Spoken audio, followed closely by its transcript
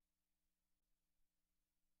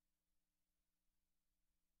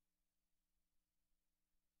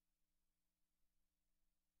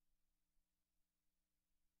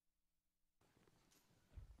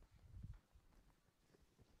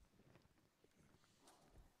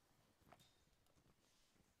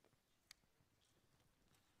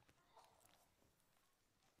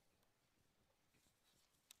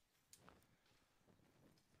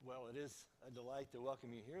Well, it is a delight to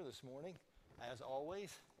welcome you here this morning, as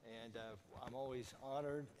always, and I'm always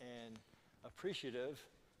honored and appreciative,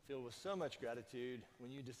 filled with so much gratitude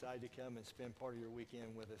when you decide to come and spend part of your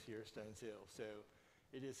weekend with us here at Stones Hill. So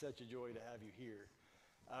it is such a joy to have you here.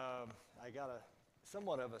 I got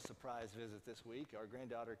somewhat of a surprise visit this week. Our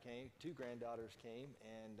granddaughter came, two granddaughters came,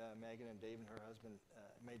 and Megan and Dave and her husband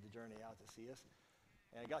made the journey out to see us.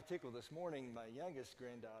 And I got tickled this morning. My youngest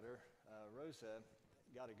granddaughter, Rosa,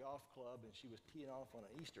 got a golf club, and she was teeing off on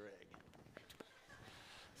an Easter egg.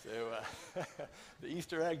 So the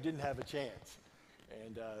Easter egg didn't have a chance.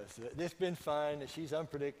 And so it's been fun. She's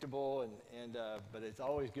unpredictable, but it's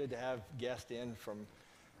always good to have guests in from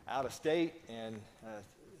out of state, and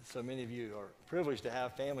so many of you are privileged to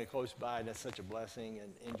have family close by, and that's such a blessing,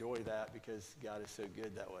 and enjoy that because God is so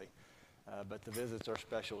good that way. But the visits are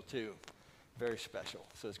special too, very special,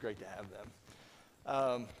 so it's great to have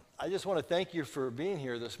them. I just want to thank you for being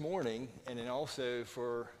here this morning, and then also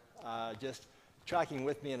for just tracking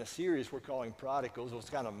with me in a series we're calling Prodigals. Well,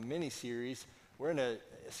 it's kind of a mini-series. We're in a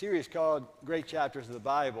series called Great Chapters of the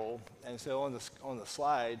Bible, and so on the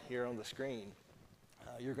slide here on the screen,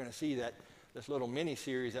 you're going to see that this little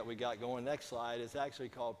mini-series that we got going, next slide, is actually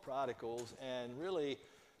called Prodigals, and really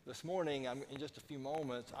this morning, in just a few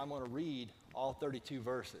moments, I'm going to read all 32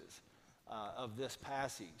 verses of this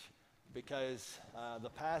passage, because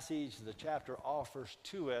the chapter offers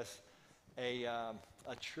to us a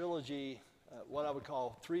trilogy, what I would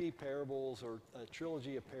call three parables, or a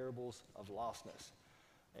trilogy of parables of lostness.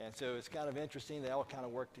 And so it's kind of interesting. They all kind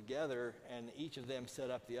of work together, and each of them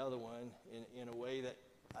set up the other one in a way that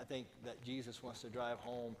I think that Jesus wants to drive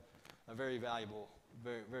home a very valuable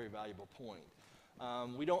point.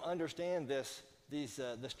 We don't understand this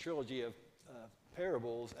trilogy of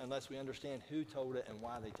parables unless we understand who told it and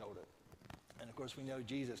why they told it. And of course, we know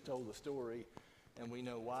Jesus told the story, and we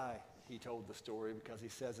know why he told the story because he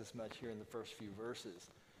says as much here in the first few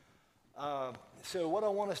verses. So what I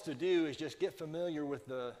want us to do is just get familiar with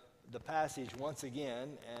the passage once again,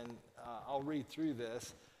 and I'll read through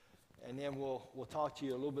this, and then we'll talk to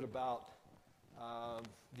you a little bit about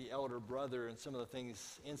the elder brother and some of the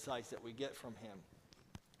insights that we get from him.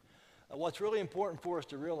 What's really important for us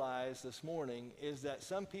to realize this morning is that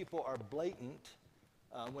some people are blatant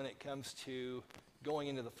when it comes to going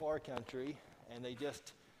into the far country, and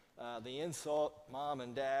they insult mom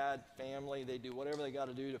and dad, family. They do whatever they got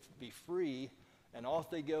to do to be free, and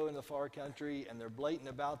off they go in the far country, and they're blatant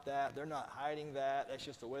about that. They're not hiding that. That's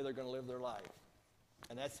just the way they're going to live their life.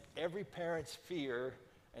 And that's every parent's fear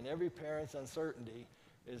and every parent's uncertainty,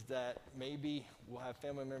 is that maybe we'll have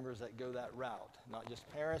family members that go that route. Not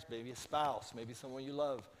just parents, maybe a spouse, maybe someone you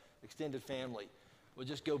love, extended family. Will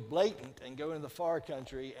just go blatant and go into the far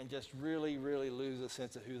country and just really, really lose a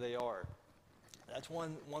sense of who they are. That's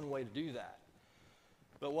one way to do that.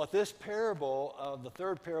 But what this parable of the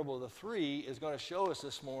third parable of the three is going to show us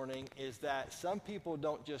this morning is that some people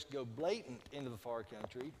don't just go blatant into the far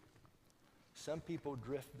country. Some people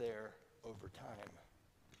drift there over time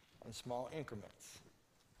in small increments.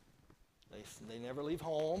 They never leave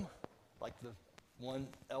home, like the one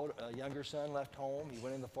younger son left home. He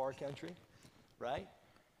went in the far country, right?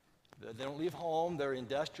 They don't leave home. They're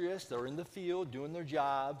industrious. They're in the field doing their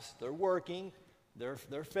jobs. They're working.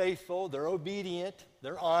 They're faithful. They're obedient.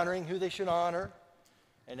 They're honoring who they should honor.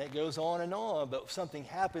 And it goes on and on. But something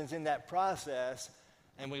happens in that process,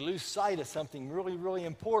 and we lose sight of something really, really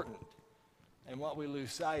important. And what we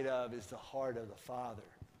lose sight of is the heart of the Father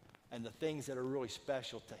and the things that are really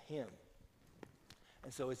special to him.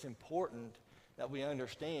 And so it's important that we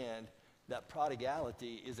understand that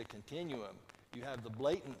prodigality is a continuum. You have the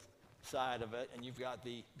blatant side of it, and you've got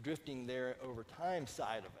the drifting there over time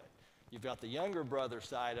side of it. You've got the younger brother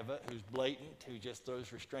side of it, who's blatant, who just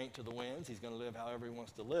throws restraint to the winds. He's going to live however he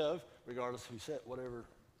wants to live, regardless of whatever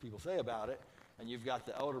people say about it. And you've got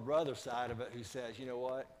the elder brother side of it, who says, you know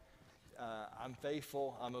what, I'm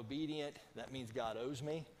faithful, I'm obedient, that means God owes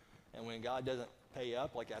me. And when God doesn't pay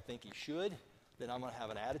up like I think he should, then I'm going to have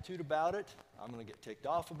an attitude about it. I'm going to get ticked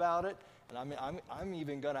off about it, and I'm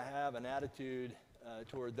even going to have an attitude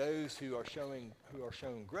toward those who are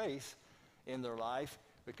shown grace in their life,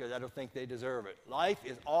 because I don't think they deserve it. Life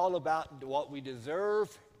is all about what we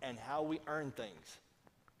deserve and how we earn things.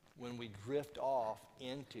 When we drift off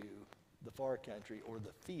into the far country or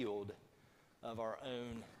the field of our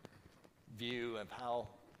own view of how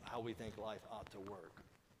we think life ought to work.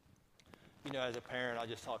 You know, as a parent, I'll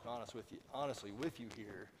just talk honestly with you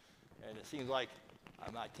here, and it seems like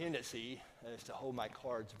my tendency is to hold my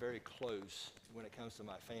cards very close when it comes to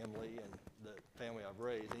my family and the family I've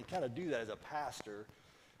raised. And you kind of do that as a pastor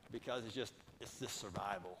because it's just it's just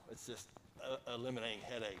survival. It's just eliminating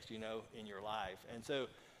headaches, in your life. And so,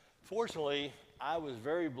 fortunately, I was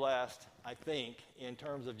very blessed, I think, in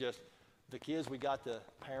terms of just the kids we got to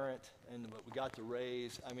parent and what we got to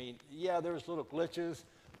raise. I mean, yeah, there's little glitches.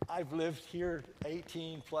 I've lived here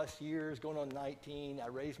 18 plus years, going on 19. I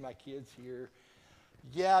raised my kids here.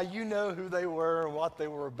 Yeah, you know who they were and what they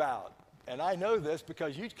were about. And I know this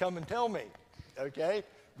because you'd come and tell me, okay?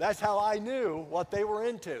 That's how I knew what they were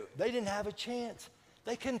into. They didn't have a chance.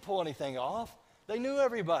 They couldn't pull anything off. They knew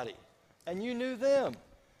everybody, and you knew them.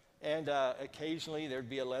 And occasionally there'd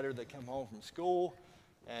be a letter that come home from school,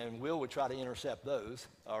 and Will would try to intercept those,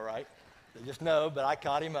 all right? They just know, but I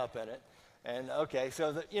caught him up in it. And okay,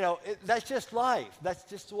 so that's just life. That's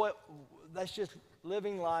just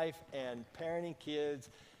living life and parenting kids.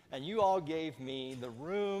 And you all gave me the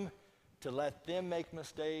room to let them make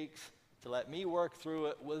mistakes, to let me work through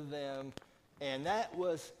it with them. And that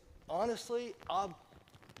was, honestly,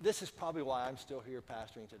 this is probably why I'm still here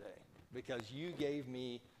pastoring today, because you gave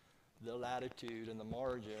me the latitude and the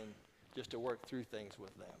margin just to work through things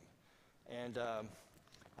with them. And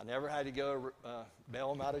I never had to go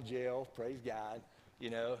bail them out of jail, praise God.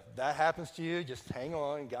 That happens to you, just hang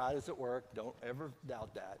on, God is at work, don't ever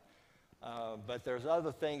doubt that. But there's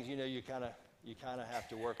other things, you kind of have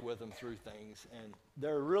to work with them through things. And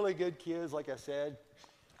they're really good kids, like I said,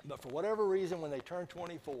 but for whatever reason, when they turn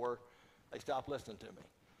 24, they stop listening to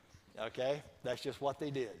me, okay? That's just what they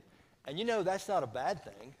did. And that's not a bad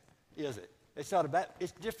thing, is it?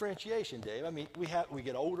 It's differentiation, Dave. I mean, we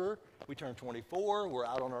get older, we turn 24, we're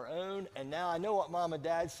out on our own, and now I know what mom and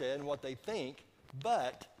dad said and what they think,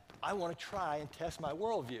 but I want to try and test my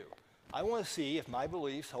worldview. I want to see if my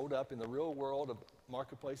beliefs hold up in the real world of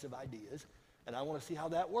marketplace of ideas, and I want to see how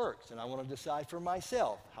that works, and I want to decide for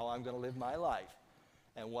myself how I'm going to live my life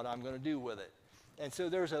and what I'm going to do with it. And so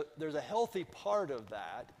there's a healthy part of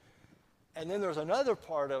that. And then there's another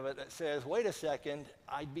part of it that says, wait a second,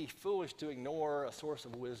 I'd be foolish to ignore a source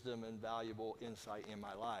of wisdom and valuable insight in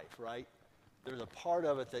my life, right? There's a part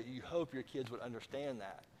of it that you hope your kids would understand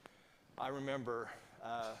that. I remember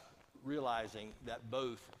realizing that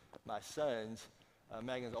both my sons,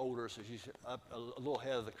 Megan's older, so she's up a little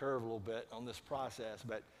ahead of the curve a little bit on this process,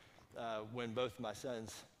 but when both my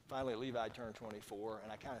sons, finally Levi turned 24,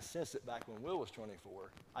 and I kind of sensed it back when Will was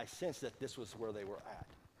 24, I sensed that this was where they were at.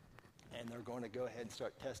 And they're going to go ahead and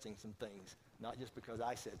start testing some things, not just because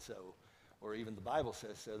I said so, or even the Bible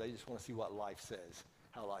says so. They just want to see what life says,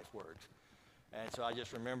 how life works. And so I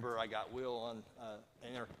just remember I got Will on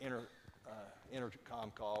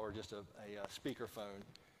intercom call, or just a speakerphone.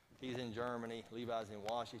 He's in Germany, Levi's in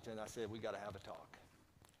Washington. I said, we got to have a talk.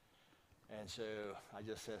 And so I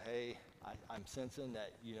just said, hey, I'm sensing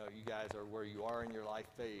that you guys are where you are in your life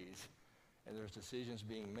phase, and there's decisions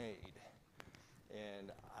being made.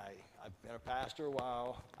 And I've been a pastor a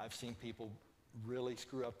while. I've seen people really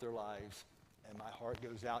screw up their lives, and my heart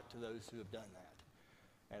goes out to those who have done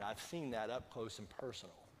that. And I've seen that up close and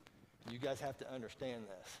personal. You guys have to understand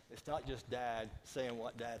this. It's not just Dad saying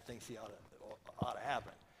what Dad thinks he ought to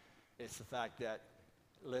happen. It's the fact that,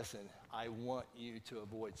 listen, I want you to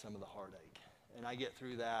avoid some of the heartache. And I get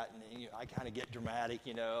through that, and I kind of get dramatic,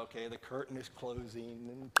 okay, the curtain is closing,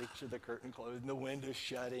 and picture the curtain closing, the window's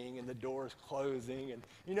shutting, and the door's closing, and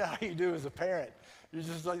you know how you do as a parent. You're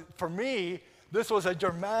just like, for me, this was a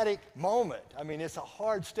dramatic moment. I mean, it's a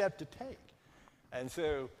hard step to take. And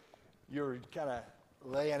so you're kind of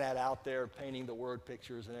laying that out there, painting the word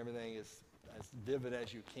pictures and everything as vivid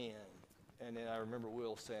as you can. And then I remember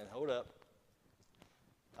Will saying, hold up,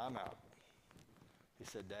 I'm out. He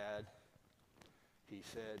said, Dad, he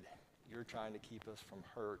said, you're trying to keep us from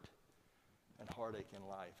hurt and heartache in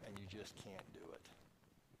life, and you just can't do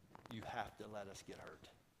it. You have to let us get hurt.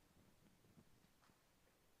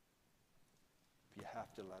 You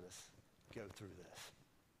have to let us go through this.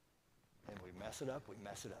 And we mess it up,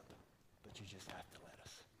 but you just have to let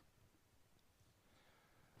us.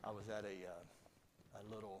 I was at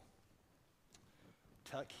a little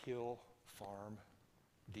Tuck Hill farm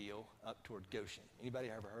deal up toward Goshen. Anybody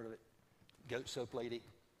ever heard of it? Goat soap lady,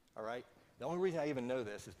 all right? The only reason I even know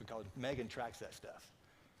this is because Megan tracks that stuff.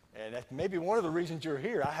 And that's maybe one of the reasons you're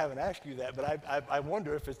here. I haven't asked you that, but I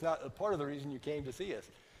wonder if it's not a part of the reason you came to see us.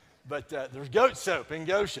 But there's goat soap in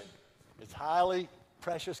Goshen. It's highly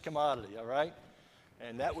precious commodity, all right?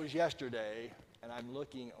 And that was yesterday, and I'm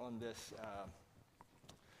looking on this.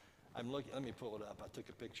 Let me pull it up. I took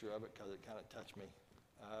a picture of it because it kind of touched me.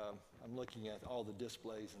 I'm looking at all the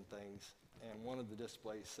displays and things, and one of the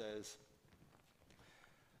displays says,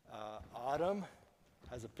 autumn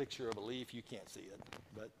has a picture of a leaf. You can't see it,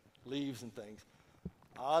 but leaves and things.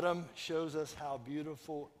 Autumn shows us how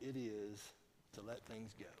beautiful it is to let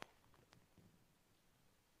things go.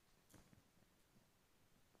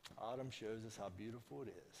 Autumn shows us how beautiful it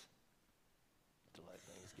is to let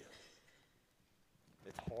things go.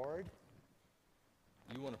 It's hard.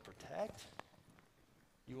 You want to protect.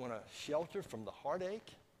 You want to shelter from the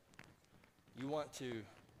heartache. You want to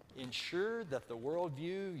ensure that the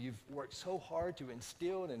worldview you've worked so hard to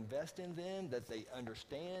instill and invest in them, that they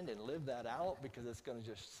understand and live that out, because it's going to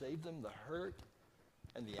just save them the hurt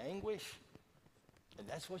and the anguish. And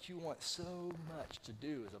that's what you want so much to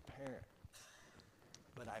do as a parent.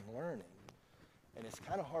 But I'm learning, and it's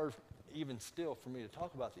kind of hard even still for me to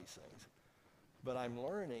talk about these things, but I'm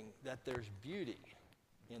learning that there's beauty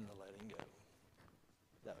in the letting go.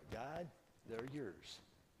 That God, they're yours.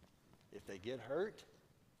 If they get hurt,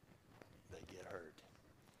 they get hurt.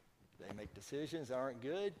 They make decisions that aren't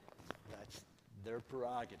good, that's their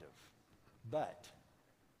prerogative. But,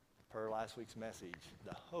 per last week's message,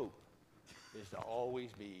 the hope is to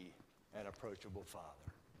always be an approachable Father.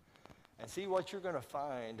 And see, what you're going to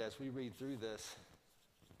find as we read through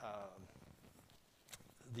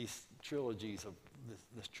these trilogies of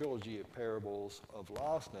this trilogy of parables of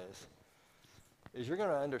lostness, is you're going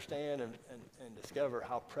to understand and discover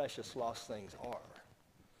how precious lost things are.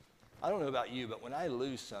 I don't know about you, but when I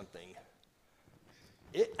lose something,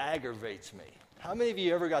 it aggravates me. How many of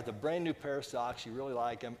you ever got the brand new pair of socks, you really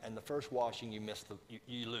like them, and the first washing you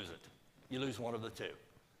lose it? You lose one of the two,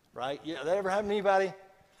 right? That ever happened to anybody?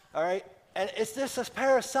 All right? And it's just a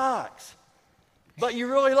pair of socks, but you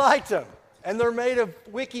really liked them, and they're made of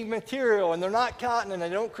wicking material, and they're not cotton, and they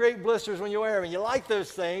don't create blisters when you wear them, and you like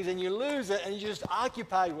those things, and you lose it, and you're just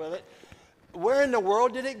occupied with it. Where in the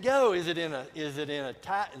world did it go? Is it in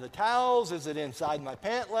the towels? Is it inside my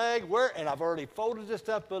pant leg? Where? And I've already folded this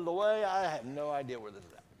stuff, put it away. I have no idea where this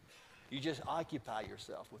is at. You just occupy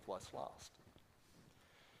yourself with what's lost.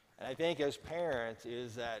 And I think as parents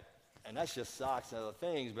is that, and that's just socks and other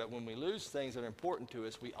things, but when we lose things that are important to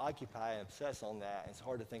us, we occupy and obsess on that, and it's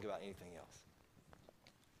hard to think about anything else.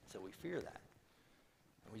 So we fear that.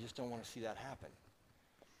 And we just don't want to see that happen.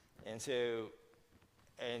 And so,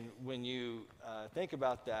 and when you think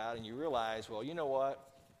about that and you realize, well, you know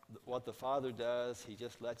what the Father does, he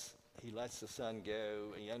lets the Son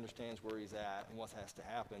go, and he understands where he's at and what has to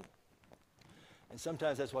happen. And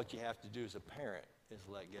sometimes that's what you have to do as a parent, is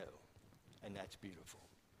let go. And that's beautiful.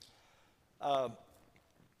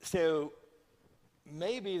 So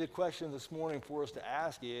maybe the question this morning for us to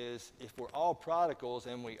ask is, if we're all prodigals,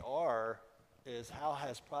 and we are, is how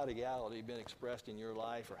has prodigality been expressed in your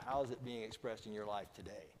life, or how is it being expressed in your life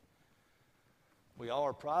today? We all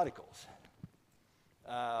are prodigals.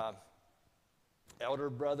 Elder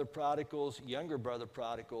brother prodigals, younger brother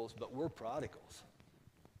prodigals, but we're prodigals,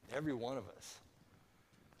 every one of us.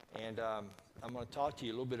 And I'm going to talk to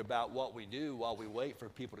you a little bit about what we do while we wait for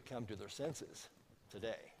people to come to their senses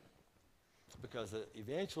today. Because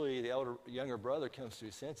eventually the younger brother comes to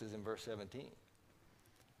his senses in verse 17.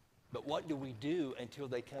 But what do we do until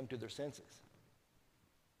they come to their senses?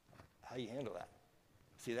 How do you handle that?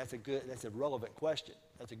 See, that's a relevant question.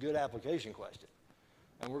 That's a good application question.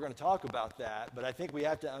 And we're going to talk about that, but I think we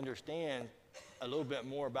have to understand a little bit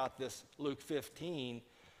more about this Luke 15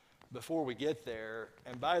 before we get there.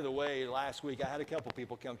 And by the way, last week I had a couple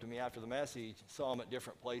people come to me after the message, saw them at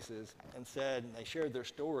different places, and they shared their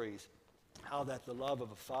stories, how that the love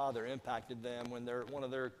of a father impacted them when one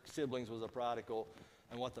of their siblings was a prodigal,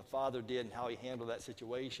 and what the father did and how he handled that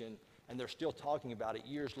situation. And they're still talking about it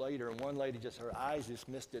years later. And one lady, her eyes just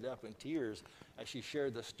misted up in tears as she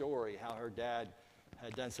shared the story, how her dad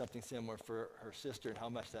had done something similar for her sister and how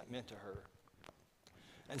much that meant to her.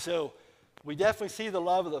 And so we definitely see the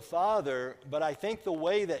love of the Father, but I think the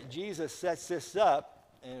way that Jesus sets this up,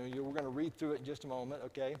 and we're going to read through it in just a moment,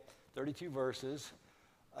 okay, 32 verses,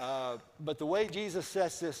 but the way Jesus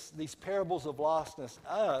sets these parables of lostness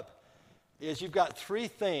up is you've got three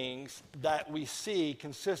things that we see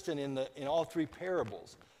consistent in all three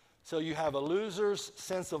parables. So you have a loser's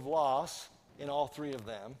sense of loss in all three of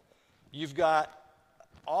them. You've got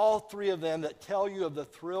all three of them that tell you of the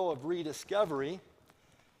thrill of rediscovery.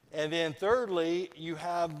 And then thirdly, you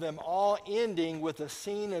have them all ending with a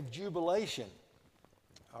scene of jubilation.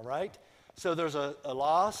 All right? So there's a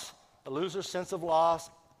loss, a loser's sense of loss,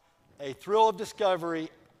 a thrill of discovery,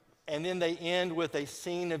 and then they end with a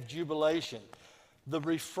scene of jubilation. The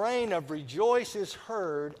refrain of rejoice is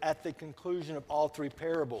heard at the conclusion of all three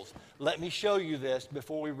parables. Let me show you this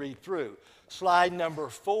before we read through. Slide number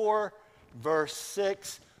 4, verse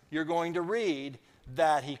 6, you're going to read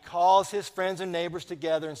that he calls his friends and neighbors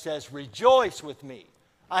together and says, rejoice with me.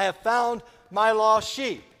 I have found my lost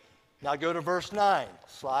sheep. Now go to verse 9,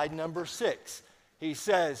 slide number 6. He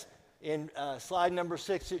says in slide number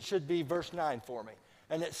 6, it should be verse 9 for me.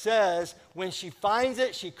 And it says, when she finds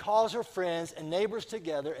it, she calls her friends and neighbors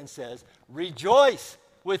together and says, rejoice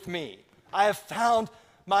with me. I have found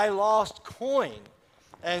my lost coin.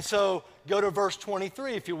 And so go to verse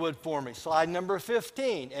 23, if you would, for me. Slide number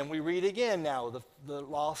 15. And we read again now, the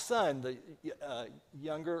lost son, the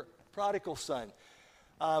younger prodigal son.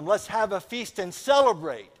 Let's have a feast and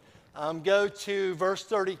celebrate. Go to verse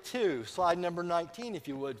 32, slide number 19, if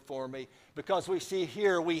you would, for me. Because we see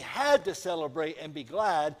here we had to celebrate and be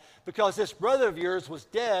glad because this brother of yours was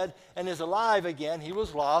dead and is alive again. He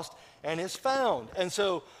was lost and is found. And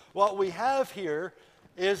so what we have here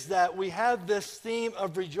is that we have this theme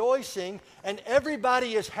of rejoicing, and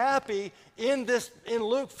everybody is happy in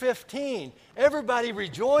Luke 15. Everybody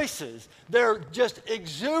rejoices. They're just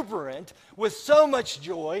exuberant with so much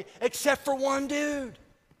joy, except for one dude.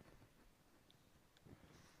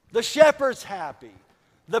 The shepherd's happy.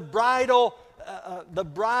 The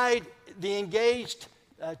engaged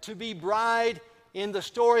to be bride in the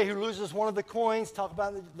story who loses one of the coins, talk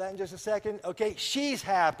about that in just a second. Okay, she's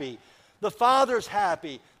happy. The father's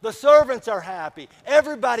happy. The servants are happy.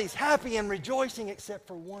 Everybody's happy and rejoicing except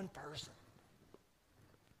for one person.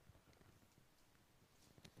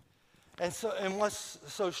 And what's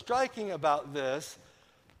so striking about this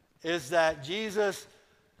is that Jesus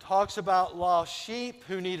talks about lost sheep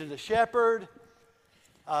who needed a shepherd.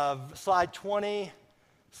 Slide 20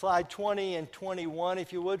 and 21,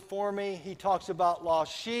 if you would, for me. He talks about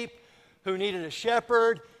lost sheep who needed a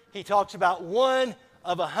shepherd. He talks about 1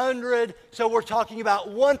 of 100. So we're talking about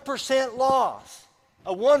 1% loss.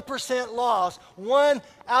 A 1% loss, 1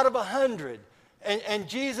 out of 100. And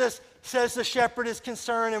Jesus says the shepherd is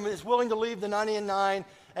concerned and is willing to leave the 99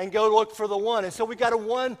 and go look for the 1. And so we got a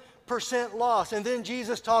 1% loss. And then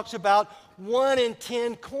Jesus talks about 1 in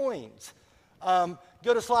 10 coins.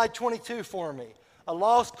 Go to slide 22 for me. A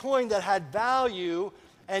lost coin that had value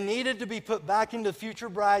and needed to be put back into the future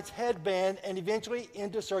bride's headband and eventually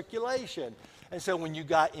into circulation. And so when you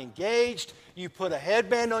got engaged, you put a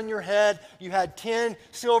headband on your head. You had 10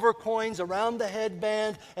 silver coins around the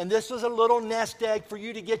headband, and this was a little nest egg for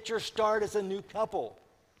you to get your start as a new couple.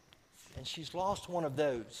 And she's lost one of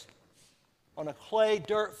those on a clay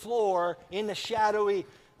dirt floor in the shadowy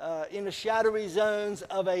zones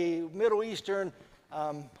of a Middle Eastern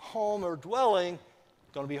home or dwelling.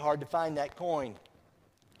 It's going to be hard to find that coin.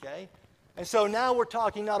 Okay? And so now we're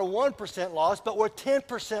talking not a 1% loss, but we're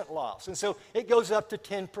 10% loss. And so it goes up to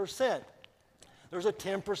 10%. There's a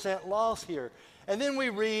 10% loss here. And then we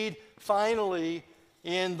read, finally,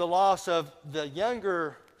 in the loss of the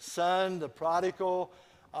younger son, the prodigal,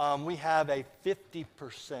 we have a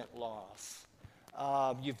 50% loss.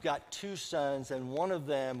 You've got 2 sons, and one of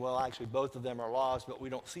them, well, actually both of them are lost, but we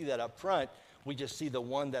don't see that up front. We just see the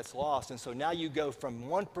one that's lost. And so now you go from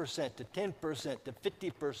 1% to 10% to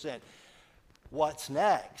 50%. What's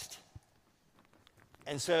next?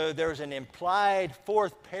 And so there's an implied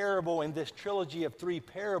 4th parable in this trilogy of 3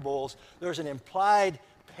 parables. There's an implied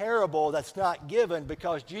parable that's not given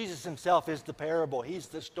because Jesus himself is the parable. He's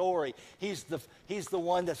the story. He's the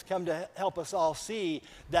one that's come to help us all see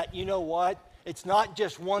that, you know what? It's not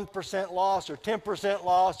just 1% loss or 10%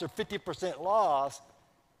 loss or 50% loss.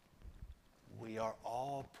 We are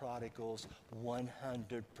all prodigals,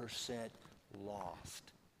 100% lost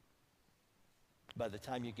by the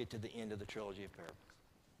time you get to the end of the trilogy of parables.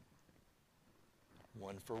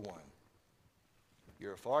 1 for 1.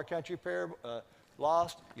 You're a far country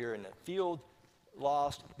lost, you're in a field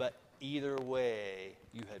lost, but either way,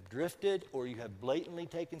 you have drifted or you have blatantly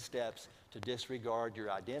taken steps to disregard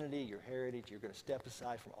your identity, your heritage. You're going to step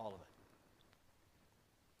aside from all of it.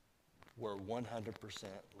 We're 100%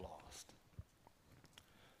 lost.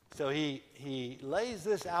 So he lays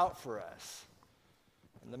this out for us.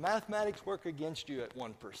 And the mathematics work against you at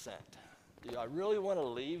 1%. Do I really want to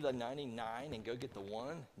leave the 99 and go get the 1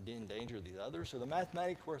 and endanger the other? So the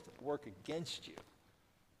mathematics work against you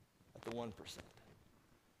at the 1%.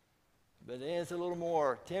 But then it's a little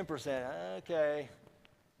more, 10%. Okay,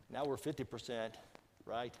 now we're 50%,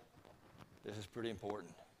 right? This is pretty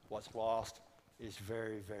important. What's lost is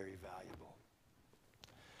very, very valuable.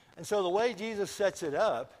 And so the way Jesus sets it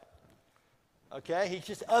up, okay, he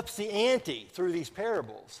just ups the ante through these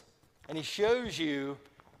parables. And he shows you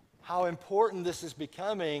how important this is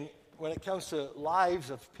becoming when it comes to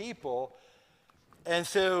lives of people. And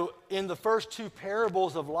so in the first 2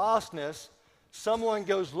 parables of lostness, someone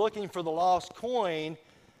goes looking for the lost coin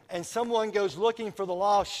and someone goes looking for the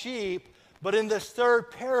lost sheep, But in this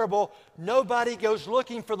third parable, nobody goes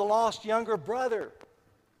looking for the lost younger brother.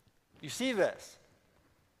 You see this?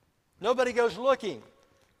 Nobody goes looking.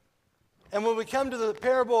 And when we come to the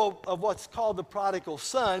parable of what's called the prodigal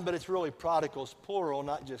son, but it's really prodigals plural,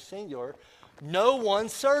 not just singular, no one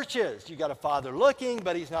searches. You got a father looking,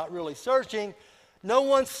 but he's not really searching. No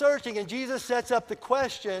one's searching, and Jesus sets up the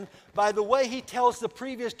question by the way he tells the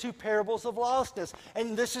previous two parables of lostness.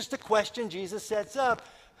 And this is the question Jesus sets up.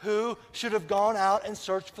 Who should have gone out and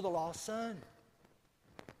searched for the lost son?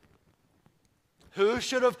 Who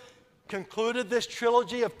should have concluded this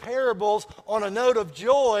trilogy of parables on a note of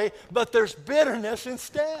joy, but there's bitterness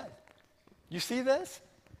instead? You see this?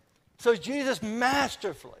 So Jesus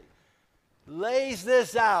masterfully lays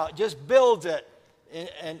this out, just builds it,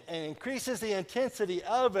 and increases the intensity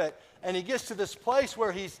of it, and he gets to this place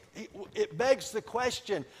where it begs the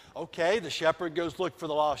question, okay, the shepherd goes look for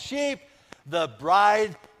the lost sheep, the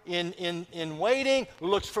bride in waiting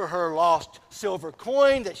looks for her lost silver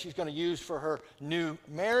coin that she's going to use for her new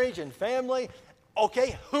marriage and family.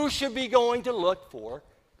 Okay, who should be going to look for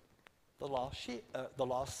the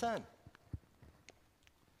lost son?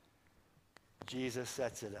 Jesus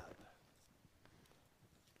sets it up.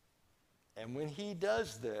 And when he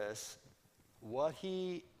does this, what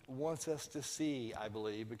he wants us to see, I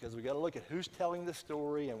believe, because we've got to look at who's telling the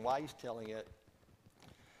story and why he's telling it,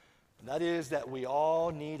 and that is that we all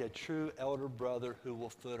need a true elder brother who will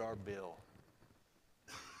foot our bill.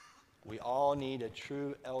 We all need a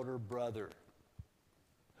true elder brother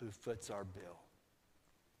who foots our bill,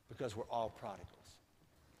 because we're all prodigals.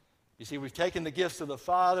 You see, we've taken the gifts of the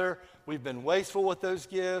Father, we've been wasteful with those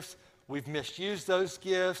gifts, we've misused those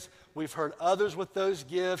gifts. We've hurt others with those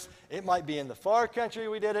gifts. It might be in the far country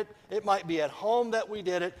we did it. It might be at home that we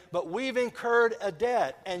did it. But we've incurred a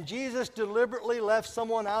debt. And Jesus deliberately left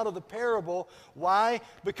someone out of the parable. Why?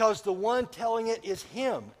 Because the one telling it is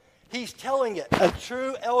him. He's telling it, a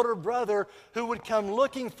true elder brother who would come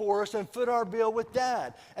looking for us and foot our bill with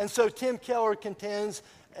Dad. And so Tim Keller contends,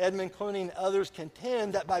 Edmund Clooney and others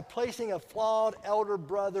contend that by placing a flawed elder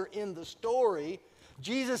brother in the story,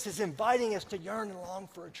 Jesus is inviting us to yearn and long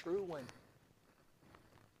for a true one.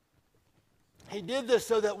 He did this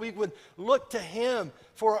so that we would look to him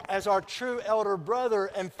as our true elder brother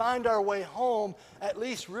and find our way home at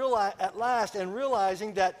last, and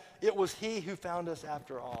realizing that it was he who found us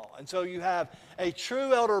after all. And so you have a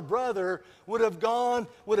true elder brother would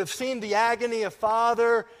have seen the agony of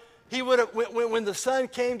father. He would have, when the son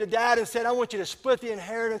came to Dad and said, I want you to split the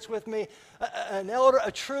inheritance with me,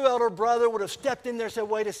 a true elder brother would have stepped in there and said,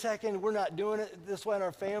 wait a second, we're not doing it this way in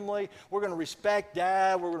our family. We're going to respect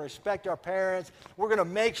Dad. We're going to respect our parents. We're going to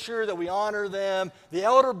make sure that we honor them. The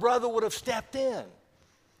elder brother would have stepped in,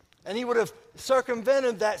 and he would have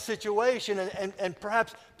circumvented that situation and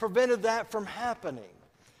perhaps prevented that from happening.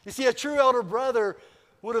 You see, a true elder brother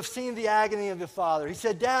would have seen the agony of the father. He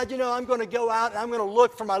said, Dad, I'm going to go out and I'm going to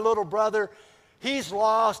look for my little brother. He's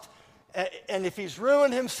lost, and if he's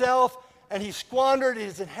ruined himself and he's squandered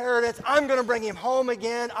his inheritance, I'm going to bring him home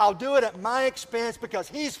again. I'll do it at my expense because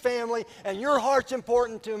he's family and your heart's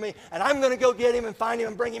important to me, and I'm going to go get him and find him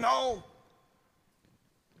and bring him home.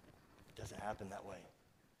 It doesn't happen that way.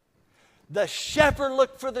 The shepherd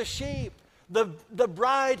looked for the sheep. The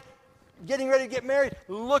bride getting ready to get married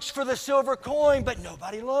looks for the silver coin, but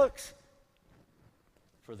nobody looks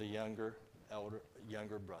for the younger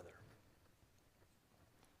brother.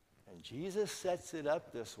 And Jesus sets it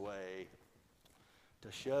up this way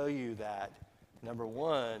to show you that, number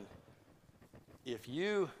one,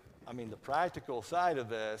 the practical side of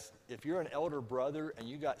this, if you're an elder brother and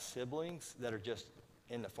you got siblings that are just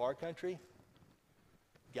in the far country,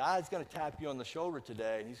 God's going to tap you on the shoulder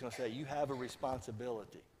today and he's going to say, you have a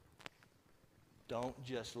responsibility. Don't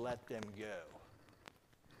just let them go.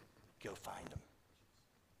 Go find them.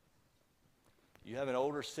 You have an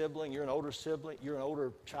older sibling, you're an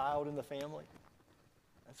older child in the family.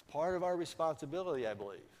 That's part of our responsibility, I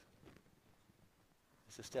believe,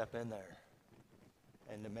 is to step in there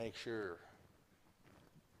and to make sure,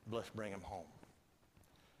 let's bring them home.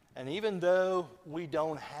 And even though we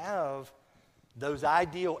don't have those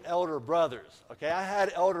ideal elder brothers, okay, I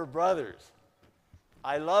had elder brothers.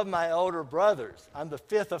 I love my elder brothers. I'm the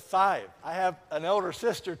fifth of 5. I have an elder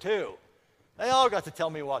sister too. They all got to tell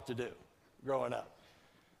me what to do growing up.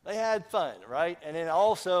 They had fun, right? And then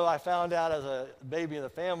also I found out as a baby in the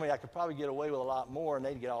family I could probably get away with a lot more and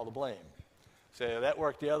they'd get all the blame. So that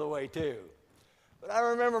worked the other way too. But I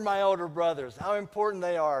remember my older brothers, how important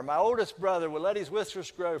they are. My oldest brother would let his whiskers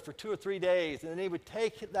grow for 2 or 3 days, and then he would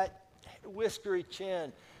take that whiskery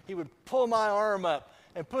chin, he would pull my arm up,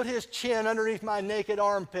 and put his chin underneath my naked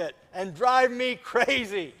armpit and drive me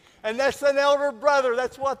crazy. And that's an elder brother.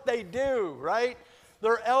 That's what they do, right?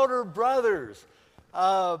 They're elder brothers.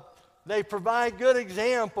 They provide good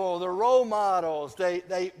example. They're role models.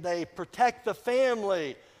 They protect the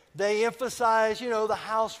family. They emphasize, the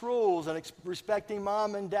house rules and respecting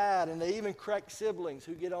mom and dad. And they even correct siblings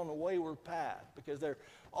who get on a wayward path because they're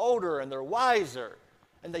older and they're wiser.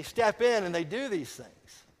 And they step in and they do these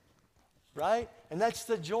things, right? And that's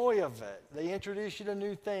the joy of it. They introduce you to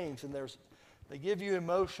new things, and they give you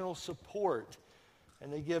emotional support,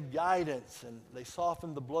 and they give guidance, and they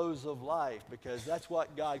soften the blows of life, because that's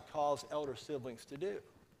what God calls elder siblings to do.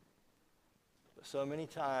 But so many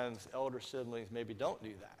times, elder siblings maybe don't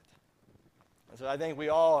do that. And so I think we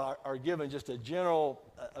all are given just a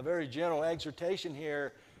very general exhortation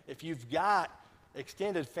here. If you've got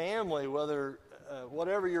extended family,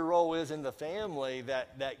 whatever your role is in the family,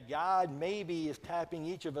 that God maybe is tapping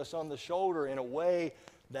each of us on the shoulder in a way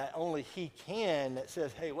that only He can, that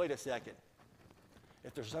says, hey, wait a second.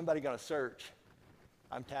 If there's somebody going to search,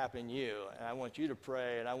 I'm tapping you, and I want you to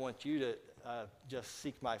pray, and I want you to just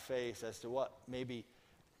seek my face as to what maybe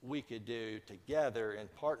we could do together in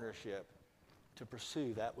partnership to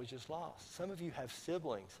pursue that which is lost. Some of you have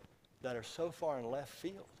siblings that are so far in left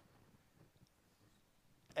field.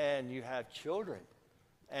 And you have children,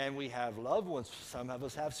 and we have loved ones. Some of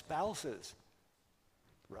us have spouses,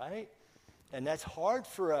 right? And that's hard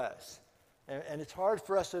for us. And it's hard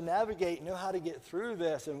for us to navigate, know how to get through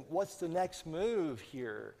this, and what's the next move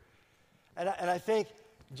here. And I think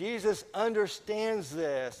Jesus understands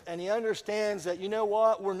this, and He understands that,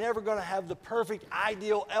 we're never going to have the perfect,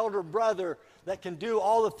 ideal elder brother that can do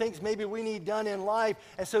all the things maybe we need done in life.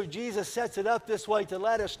 And so Jesus sets it up this way to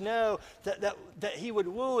let us know that He would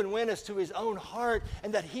woo and win us to His own heart,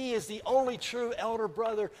 and that He is the only true elder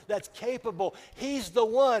brother that's capable. He's the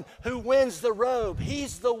one who wins the robe.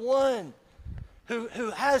 He's the one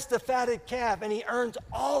who has the fatted calf, and He earns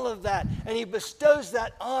all of that, and He bestows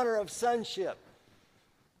that honor of sonship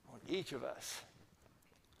on each of us,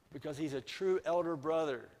 because He's a true elder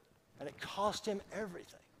brother, and it cost Him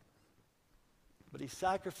everything. But He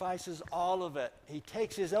sacrifices all of it. He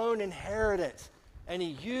takes His own inheritance, and He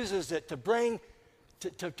uses it to bring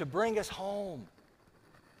us home.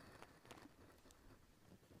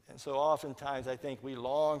 And so oftentimes I think we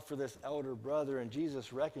long for this elder brother, and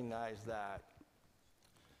Jesus recognized that.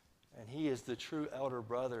 And He is the true elder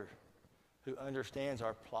brother who understands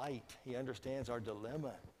our plight. He understands our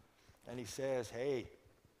dilemma. And He says, hey,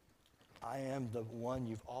 I am the one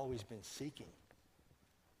you've always been seeking.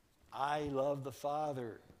 I love the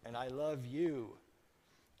Father, and I love you,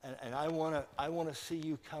 and I want to see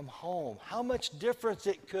you come home. How much difference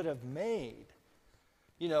it could have made.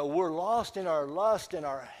 We're lost in our lust and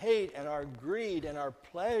our hate and our greed and our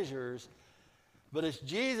pleasures, but it's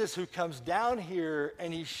Jesus who comes down here,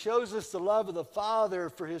 and He shows us the love of the Father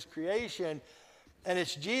for His creation, and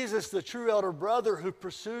it's Jesus, the true elder brother, who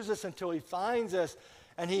pursues us until He finds us.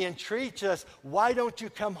 And He entreats us, why don't you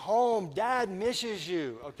come home? Dad misses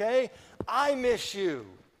you, okay? I miss you.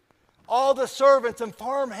 All the servants and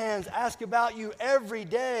farmhands ask about you every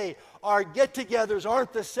day. Our get-togethers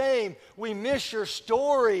aren't the same. We miss your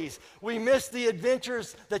stories. We miss the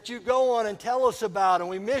adventures that you go on and tell us about, and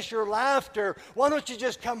we miss your laughter. Why don't you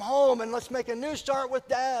just come home and let's make a new start with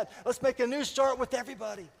Dad? Let's make a new start with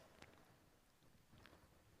everybody.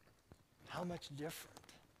 How much different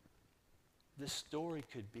this story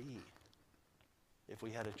could be if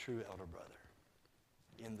we had a true elder brother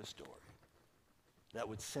in the story that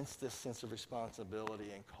would sense this sense of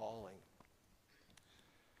responsibility and calling.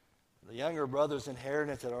 The younger brother's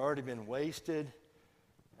inheritance had already been wasted,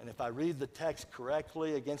 and if I read the text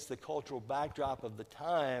correctly against the cultural backdrop of the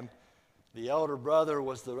time, the elder brother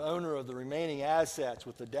was the owner of the remaining assets,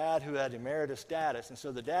 with the dad who had emeritus status, and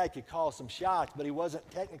so the dad could call some shots, but he wasn't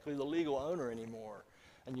technically the legal owner anymore.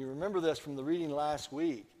 And you remember this from the reading last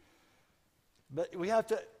week. But we have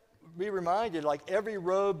to be reminded, like, every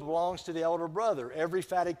robe belongs to the elder brother. Every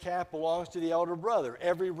fatted calf belongs to the elder brother.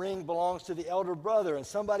 Every ring belongs to the elder brother. And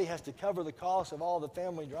somebody has to cover the cost of all the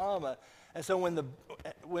family drama. And so when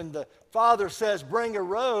the father says, bring a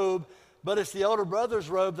robe, but it's the elder brother's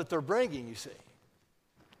robe that they're bringing, you see.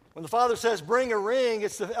 When the father says, bring a ring,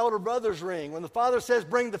 it's the elder brother's ring. When the father says,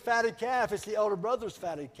 bring the fatted calf, it's the elder brother's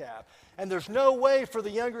fatted calf. And there's no way for the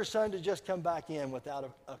younger son to just come back in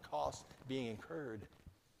without a cost being incurred.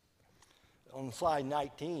 On slide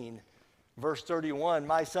 19, verse 31,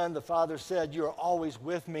 my son, the father said, you are always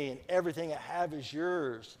with me, and everything I have is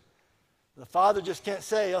yours. The father just can't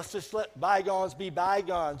say, let's just let bygones be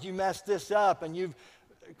bygones. You messed this up, and you've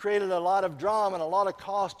created a lot of drama and a lot of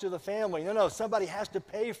cost to the family. No, somebody has to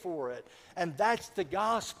pay for it. And that's the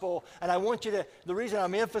gospel. And I want you to, the reason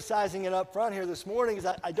I'm emphasizing it up front here this morning is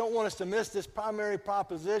I don't want us to miss this primary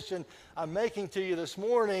proposition I'm making to you this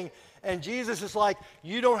morning. And Jesus is like,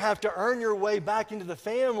 you don't have to earn your way back into the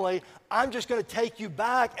family. I'm just going to take you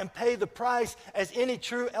back and pay the price as any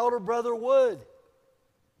true elder brother would.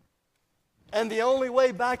 And the only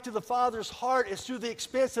way back to the Father's heart is through the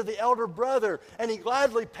expense of the elder brother, and he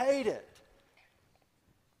gladly paid it.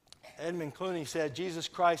 Edmund Clooney said, Jesus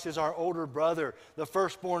Christ is our older brother, the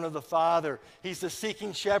firstborn of the Father. He's the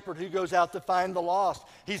seeking shepherd who goes out to find the lost.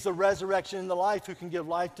 He's the resurrection and the life who can give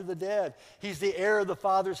life to the dead. He's the heir of the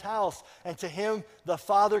Father's house, and to him the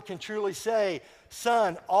Father can truly say,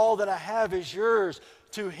 Son, all that I have is yours.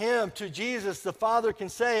 To him, to Jesus, the Father can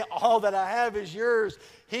say, all that I have is yours.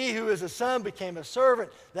 He who is a son became a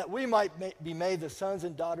servant, that we might be made the sons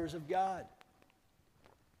and daughters of God.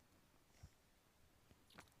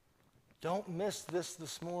 Don't miss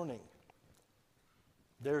this morning.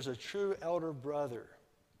 There's a true elder brother.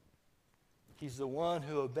 He's the one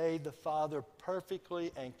who obeyed the Father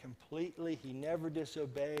perfectly and completely. He never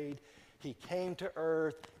disobeyed. He came to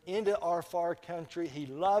earth, into our far country. He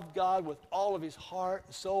loved God with all of his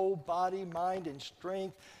heart, soul, body, mind, and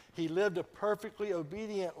strength. He lived a perfectly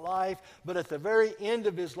obedient life, but at the very end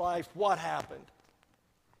of his life, what happened?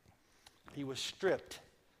 He was stripped,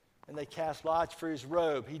 and they cast lots for his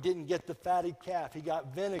robe. He didn't get the fatted calf. He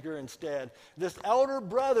got vinegar instead. This elder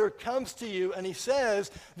brother comes to you, and he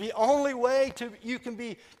says, the only way you can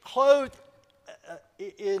be clothed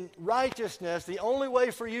in righteousness, the only way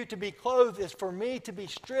for you to be clothed is for me to be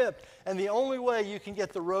stripped, and the only way you can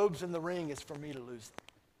get the robes and the ring is for me to lose them.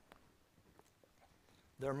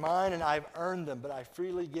 They're mine and I've earned them, but I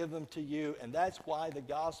freely give them to you, and that's why the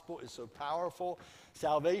gospel is so powerful.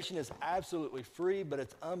 Salvation is absolutely free, but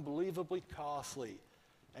it's unbelievably costly.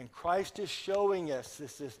 And Christ is showing us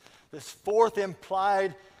this fourth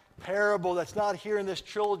implied parable that's not here in this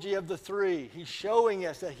trilogy of the three. He's showing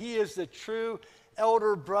us that he is the true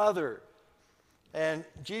elder brother. And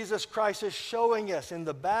Jesus Christ is showing us in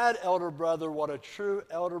the bad elder brother what a true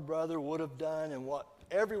elder brother would have done and what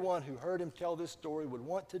everyone who heard him tell this story would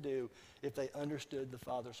want to do if they understood the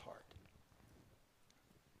Father's heart.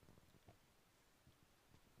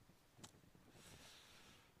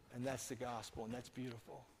 And that's the gospel, and that's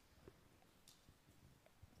beautiful.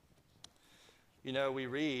 You know, we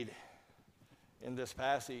read in this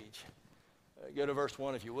passage, go to verse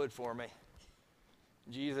 1 if you would for me.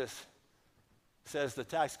 Jesus says the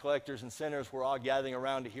tax collectors and sinners were all gathering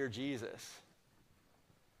around to hear Jesus.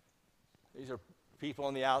 These are people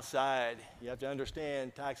on the outside. You have to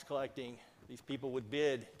understand tax collecting. These people would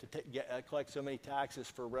bid to collect so many taxes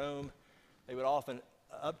for Rome. They would often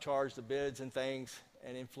upcharge the bids and things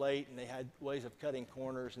and inflate, and they had ways of cutting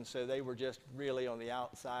corners, and so they were just really on the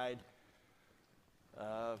outside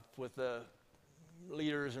with the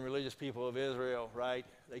leaders and religious people of Israel, right?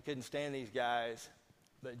 They couldn't stand these guys,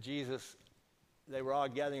 but Jesus, they were all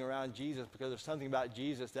gathering around Jesus because there's something about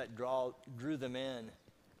Jesus that drew them in.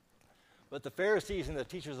 But the Pharisees and the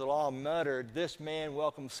teachers of the law muttered, "This man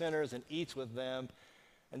welcomes sinners and eats with them."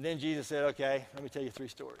 And then Jesus said, okay, let me tell you 3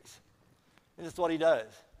 stories. And this is what he does.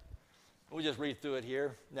 We'll just read through it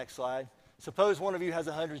here. Next slide. Suppose one of you has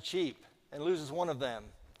 100 sheep and loses one of them,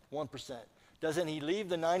 1%. Doesn't he leave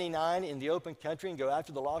the 99 in the open country and go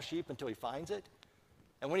after the lost sheep until he finds it?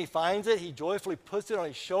 And when he finds it, he joyfully puts it on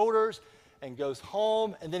his shoulders and goes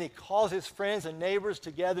home. And then he calls his friends and neighbors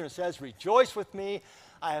together and says, "Rejoice with me.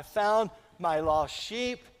 I have found my lost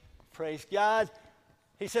sheep." Praise God.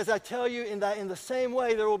 He says, I tell you, in the same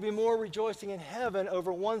way, there will be more rejoicing in heaven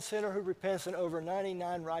over one sinner who repents than over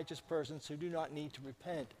 99 righteous persons who do not need to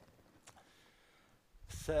repent.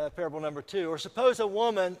 Parable number 2. Or suppose a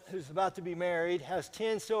woman who's about to be married has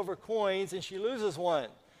 10 silver coins and she loses one.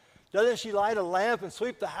 Doesn't she light a lamp and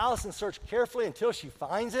sweep the house and search carefully until she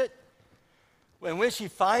finds it? And when she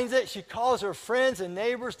finds it, she calls her friends and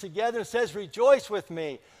neighbors together and says, "Rejoice with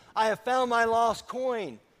me. I have found my lost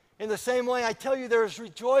coin." In the same way, I tell you, there is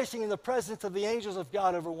rejoicing in the presence of the angels of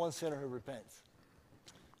God over one sinner who repents.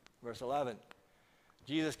 Verse 11.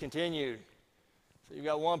 Jesus continued. So you've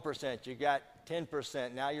got 1%, you've got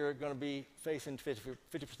 10%. Now you're going to be facing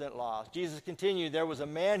 50% loss. Jesus continued, there was a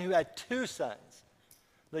man who had 2 sons.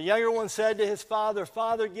 The younger one said to his father,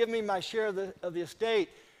 "Father, give me my share of the estate."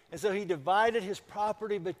 And so he divided his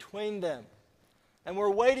property between them. And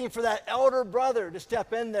we're waiting for that elder brother to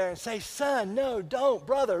step in there and say, "Son, no, don't,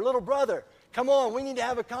 brother, little brother. Come on, we need to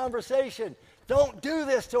have a conversation. Don't do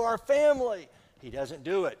this to our family." He doesn't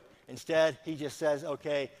do it. Instead, he just says,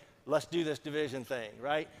 "Okay, let's do this division thing,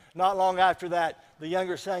 right? Not long after that, the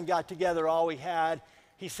younger son got together all he had.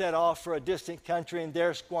 He set off for a distant country and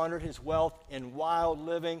there squandered his wealth in wild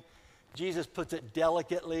living. Jesus puts it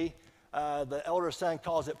delicately. The elder son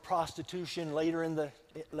calls it prostitution later in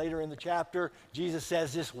the chapter. Jesus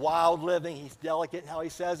says this wild living. He's delicate in how he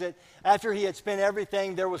says it. After he had spent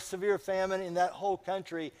everything, there was severe famine in that whole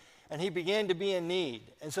country, and he began to be in need.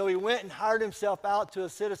 And so he went and hired himself out to a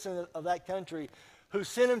citizen of that country who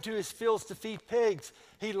sent him to his fields to feed pigs.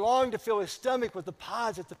 He longed to fill his stomach with the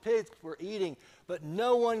pods that the pigs were eating, but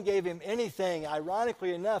no one gave him anything.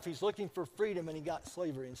 Ironically enough, he's looking for freedom, and he got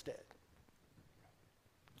slavery instead.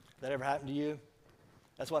 That ever happened to you?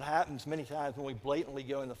 That's what happens many times when we blatantly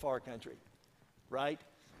go in the far country, right?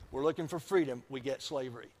 We're looking for freedom, we get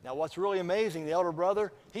slavery. Now, what's really amazing, the elder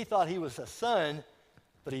brother, he thought he was a son,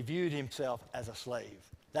 but he viewed himself as a slave.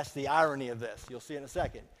 That's the irony of this. You'll see in a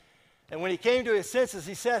second. And when he came to his senses,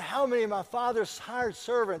 he said, how many of my father's hired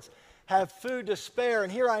servants have food to spare,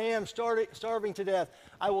 and here I am starving to death.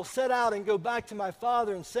 I will set out and go back to my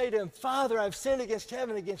father and say to him, Father, I've sinned against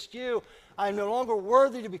heaven, against you. I am no longer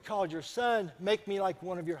worthy to be called your son. Make me like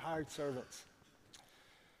one of your hired servants.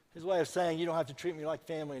 His way of saying, you don't have to treat me like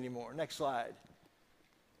family anymore. Next slide.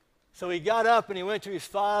 So he got up and he went to his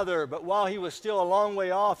father, but while he was still a long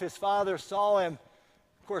way off, his father saw him.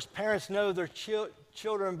 Of course, parents know their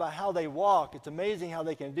children by how they walk. It's amazing how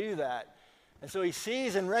they can do that. And so he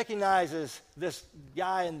sees and recognizes this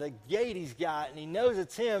guy in the gait he's got, and he knows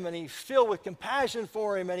it's him, and he's filled with compassion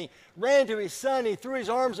for him, and he ran to his son, he threw his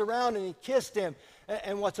arms around and he kissed him.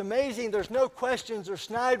 And what's amazing, there's no questions or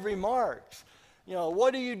snide remarks. You know,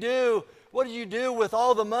 what do you do? What did you do with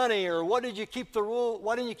all the money? Or why didn't you keep the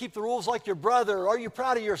rules like your brother? Or are you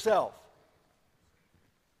proud of yourself?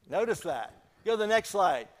 Notice that. Go to the next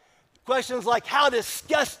slide. Questions like, how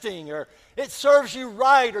disgusting, or it serves you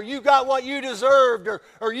right, or you got what you deserved,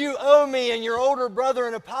 or you owe me and your older brother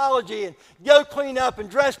an apology, and go clean up and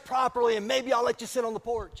dress properly, and maybe I'll let you sit on the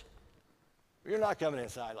porch. You're not coming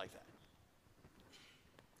inside like that.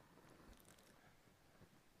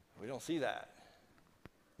 We don't see that.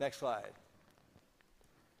 Next slide.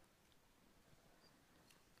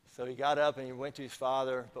 So he got up and he went to his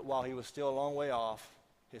father, but while he was still a long way off,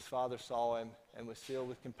 his father saw him and was filled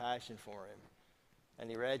with compassion for him. And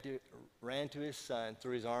he ran to his son,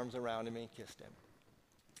 threw his arms around him, and kissed him.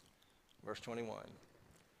 Verse 21.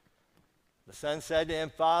 The son said to him,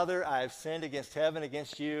 Father, I have sinned against heaven,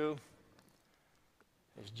 against you.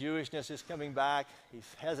 His Jewishness is coming back. He's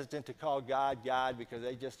hesitant to call God God because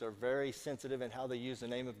they just are very sensitive in how they use the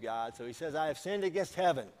name of God. So he says, I have sinned against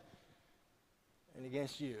heaven and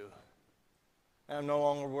against you. And I'm no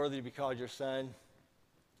longer worthy to be called your son.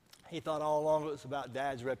 He thought all along it was about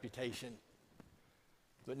Dad's reputation.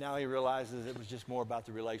 But now he realizes it was just more about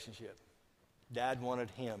the relationship. Dad wanted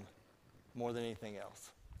him more than anything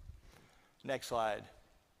else. Next slide.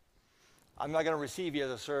 I'm not going to receive you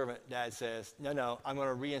as a servant, Dad says. No, I'm going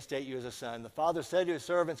to reinstate you as a son. The father said to his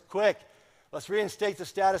servants, quick, let's reinstate the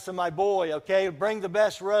status of my boy, okay? Bring the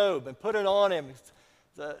best robe and put it on him. It's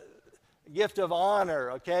the gift of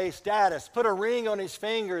honor, okay? Status. Put a ring on his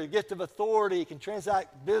finger, a gift of authority. He can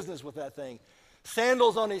transact business with that thing.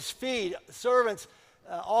 Sandals on his feet. Servants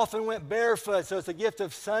often went barefoot, so it's a gift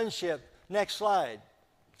of sonship. Next slide.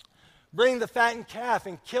 Bring the fattened calf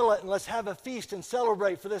and kill it, and let's have a feast and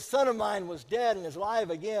celebrate. For this son of mine was dead and is alive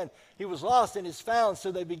again. He was lost and is found.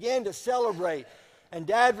 So they began to celebrate. And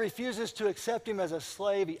Dad refuses to accept him as a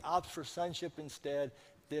slave. He opts for sonship instead.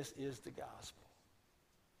 This is the gospel.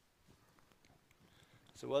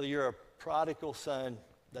 So whether you're a prodigal son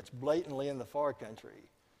that's blatantly in the far country,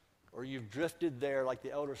 or you've drifted there like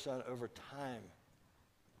the elder son over time,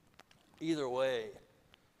 either way,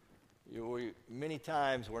 many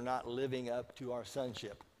times we're not living up to our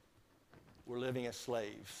sonship. We're living as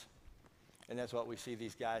slaves. And that's what we see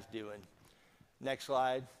these guys doing. Next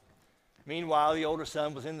slide. Meanwhile, the older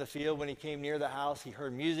son was in the field. When he came near the house, he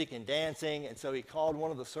heard music and dancing, and so he called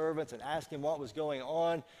one of the servants and asked him what was going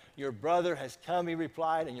on. Your brother has come, he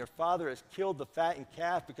replied, and your father has killed the fattened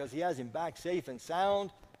calf because he has him back safe and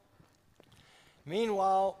sound.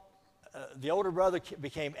 Meanwhile, the older brother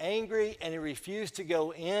became angry, and he refused to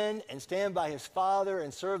go in and stand by his father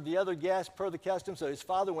and serve the other guests per the custom. So his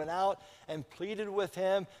father went out and pleaded with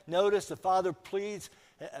him. Notice the father pleads,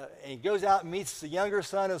 and he goes out and meets the younger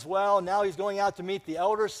son as well. Now he's going out to meet the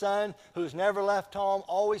elder son who's never left home,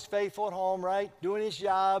 always faithful at home, right? Doing his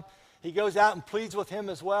job. He goes out and pleads with him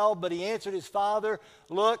as well, but he answered his father,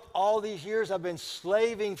 look, all these years I've been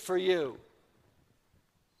slaving for you.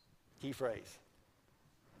 Key phrase.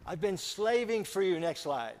 I've been slaving for you. Next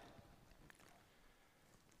slide.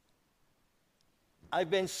 I've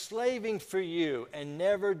been slaving for you and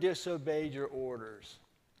never disobeyed your orders.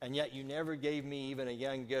 And yet you never gave me even a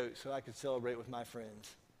young goat so I could celebrate with my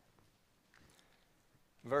friends.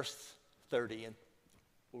 Verse 30, and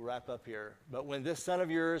we'll wrap up here. But when this son of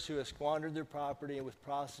yours who has squandered their property and with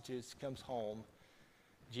prostitutes comes home,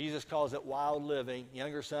 Jesus calls it wild living.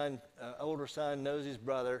 Younger son, older son knows his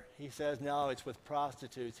brother. He says, no, it's with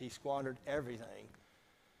prostitutes. He squandered everything.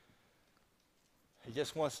 He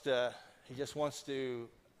just wants to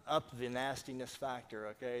up the nastiness factor,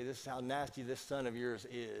 okay? This is how nasty this son of yours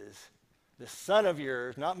is. This son of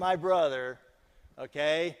yours, not my brother,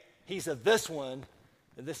 okay? He's of this one.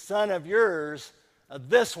 And this son of yours, of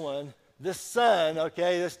this one, this son,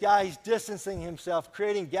 okay? This guy, he's distancing himself,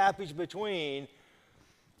 creating gappage between.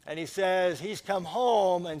 And he says, he's come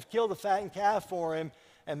home and killed the fattened calf for him.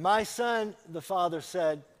 And my son, the father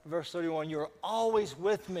said, verse 31, you're always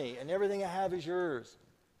with me, and everything I have is yours.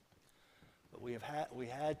 But we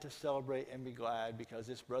had to celebrate and be glad because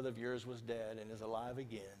this brother of yours was dead and is alive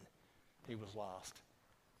again. He was lost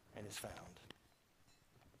and is found.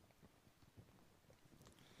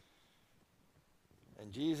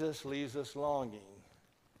 And Jesus leaves us longing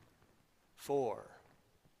for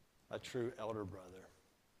a true elder brother.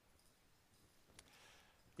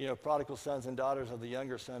 You know, prodigal sons and daughters of the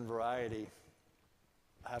younger son variety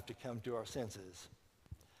have to come to our senses.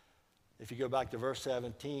 If you go back to verse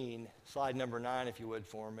 17, slide number 9 if you would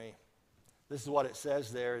for me. This is what it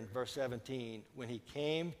says there in verse 17. When he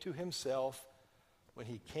came to himself, when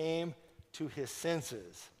he came to his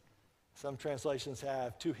senses. Some translations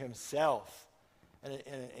have to himself. And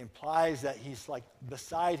it implies that he's like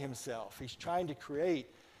beside himself. He's trying to create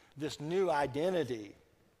this new identity.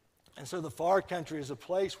 And so the far country is a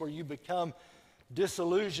place where you become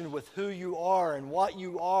disillusioned with who you are and what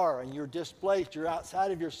you are, and you're displaced. You're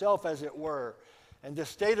outside of yourself, as it were. And this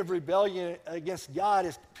state of rebellion against God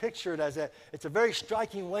is pictured as it's a very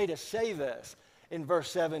striking way to say this in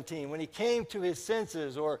verse 17. When he came to his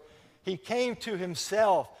senses, or he came to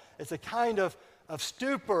himself, it's a kind of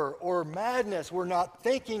stupor or madness. We're not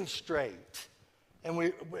thinking straight.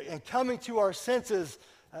 And coming to our senses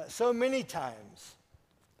so many times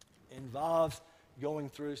involves going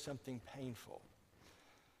through something painful.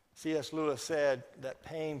 C.S. Lewis said that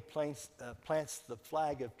pain plants the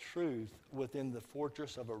flag of truth within the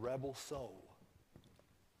fortress of a rebel soul.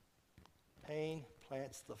 Pain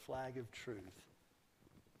plants the flag of truth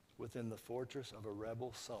within the fortress of a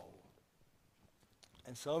rebel soul.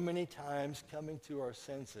 And so many times coming to our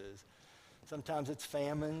senses, sometimes it's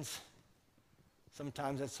famines,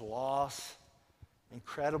 sometimes it's loss,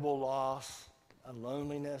 incredible loss, a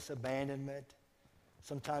loneliness, abandonment.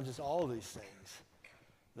 Sometimes it's all of these things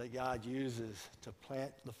that God uses to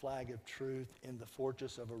plant the flag of truth in the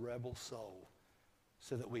fortress of a rebel soul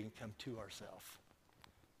so that we can come to ourselves,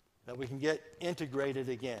 that we can get integrated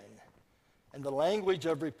again. And the language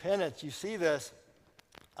of repentance, you see this,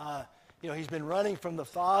 he's been running from the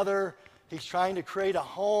Father. He's trying to create a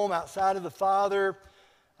home outside of the Father.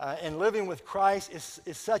 And living with Christ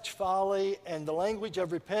is such folly. And the language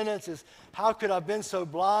of repentance is, how could I have been so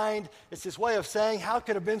blind? It's this way of saying, how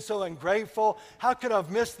could I have been so ungrateful? How could I have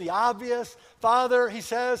missed the obvious? Father, he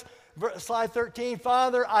says, slide 13,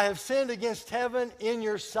 Father, I have sinned against heaven in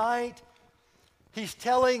your sight. He's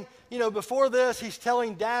telling, before this, he's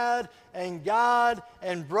telling Dad and God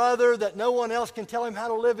and brother that no one else can tell him how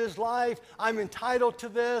to live his life. I'm entitled to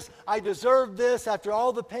this. I deserve this after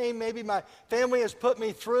all the pain maybe my family has put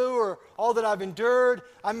me through or all that I've endured.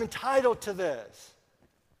 I'm entitled to this.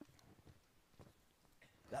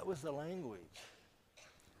 That was the language.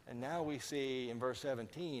 And now we see in verse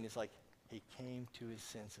 17, it's like he came to his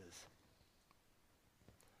senses.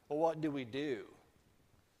 Well, what do we do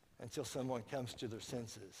until someone comes to their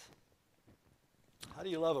senses? How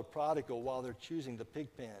do you love a prodigal while they're choosing the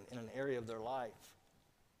pig pen in an area of their life?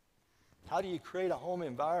 How do you create a home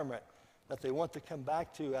environment that they want to come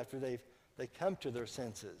back to after they come to their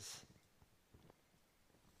senses?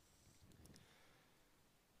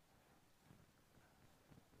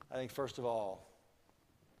 I think first of all,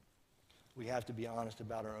 we have to be honest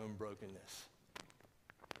about our own brokenness.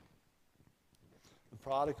 The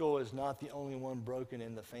prodigal is not the only one broken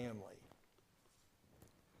in the family.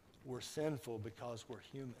 We're sinful because we're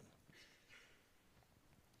human.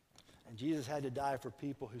 And Jesus had to die for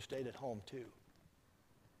people who stayed at home too.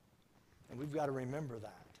 And we've got to remember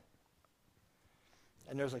that.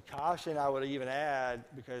 And there's a caution I would even add,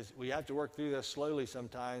 because we have to work through this slowly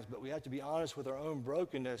sometimes, but we have to be honest with our own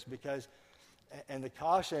brokenness, because, and the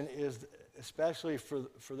caution is especially for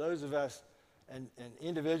those of us and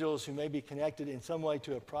individuals who may be connected in some way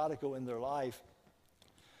to a prodigal in their life.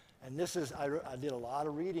 And this is, I did a lot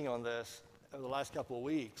of reading on this over the last couple of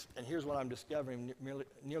weeks, and here's what I'm discovering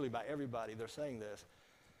nearly by everybody, they're saying this.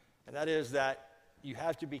 And that is that you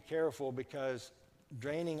have to be careful, because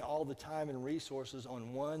draining all the time and resources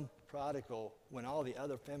on one prodigal when all the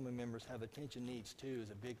other family members have attention needs too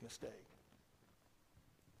is a big mistake.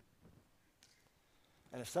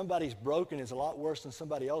 And if somebody's broken is a lot worse than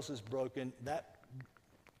somebody else's broken, that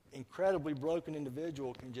incredibly broken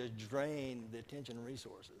individual can just drain the attention and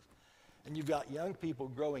resources. And you've got young people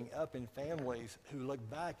growing up in families who look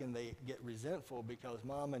back and they get resentful because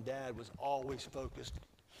mom and dad was always focused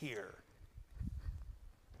here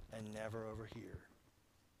and never over here.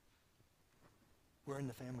 We're in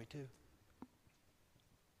the family too.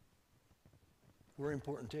 We're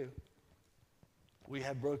important too. We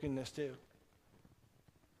have brokenness too.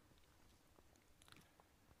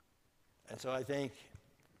 And so I think,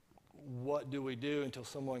 what do we do until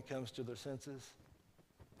someone comes to their senses?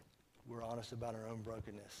 We're honest about our own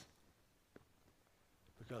brokenness,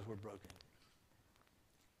 because we're broken.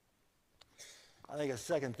 I think a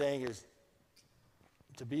second thing is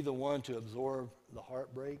to be the one to absorb the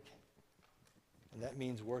heartbreak, and that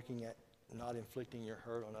means working at not inflicting your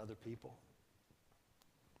hurt on other people.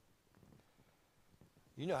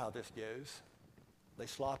 You know how this goes. They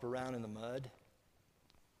slop around in the mud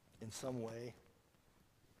in some way.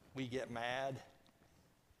 We get mad.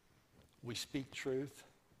 We speak truth.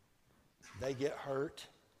 They get hurt.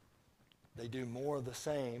 They do more of the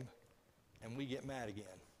same, and we get mad again.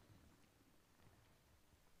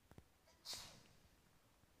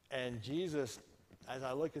 And Jesus, as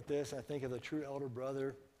I look at this, I think of the true elder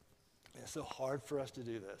brother. It's so hard for us to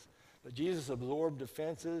do this. But Jesus absorbed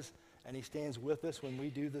offenses, and he stands with us when we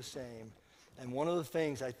do the same. And one of the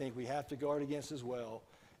things I think we have to guard against as well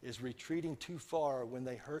is retreating too far when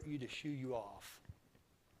they hurt you to shoo you off.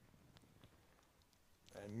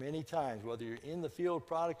 And many times, whether you're in the field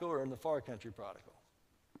prodigal or in the far country prodigal,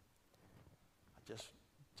 I just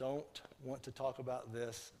don't want to talk about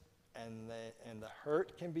this, and the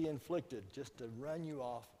hurt can be inflicted just to run you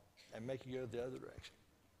off and make you go the other direction.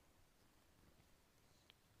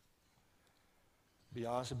 Be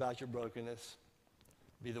honest about your brokenness.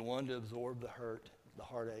 Be the one to absorb the hurt, the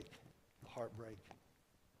heartache, the heartbreak.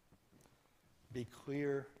 Be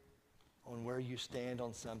clear on where you stand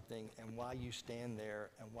on something and why you stand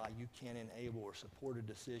there and why you can't enable or support a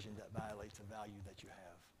decision that violates a value that you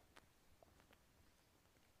have.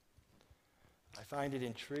 I find it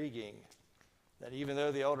intriguing that even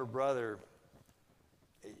though the elder brother,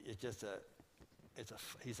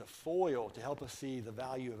 he's a foil to help us see the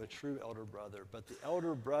value of a true elder brother. But the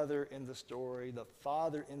elder brother in the story, the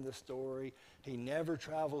father in the story, he never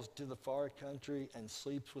travels to the far country and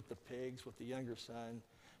sleeps with the pigs with the younger son.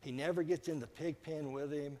 He never gets in the pig pen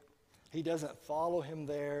with him. He doesn't follow him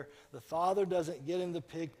there. The father doesn't get in the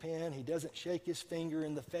pig pen. He doesn't shake his finger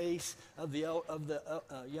in the face of the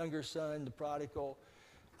younger son, the prodigal,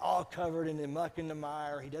 all covered in the muck and the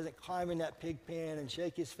mire. He doesn't climb in that pig pen and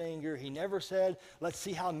shake his finger. He never said, let's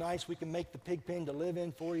see how nice we can make the pig pen to live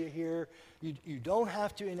in for you here. You don't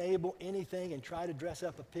have to enable anything and try to dress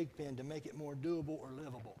up a pig pen to make it more doable or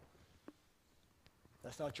livable.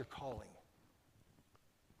 That's not your calling.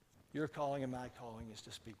 Your calling and my calling is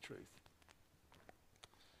to speak truth.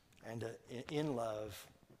 And in love,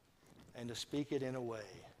 and to speak it in a way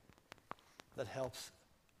that helps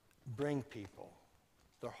bring people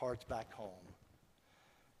their hearts back home.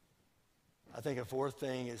 I think a fourth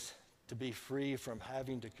thing is to be free from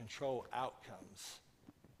having to control outcomes,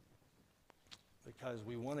 because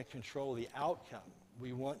we want to control the outcome.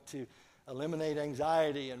 We want to eliminate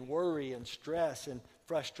anxiety and worry and stress and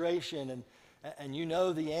frustration, and you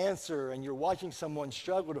know the answer, and you're watching someone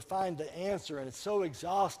struggle to find the answer, and it's so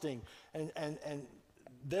exhausting, and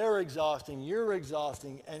they're exhausting, you're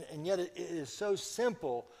exhausting, and yet it is so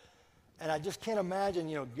simple. And I just can't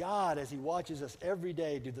imagine, God, as he watches us every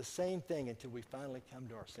day, do the same thing until we finally come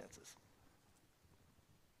to our senses.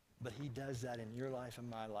 But he does that in your life and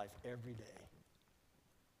my life every day.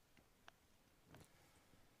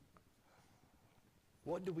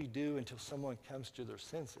 What do we do until someone comes to their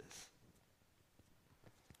senses?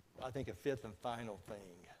 I think a fifth and final thing.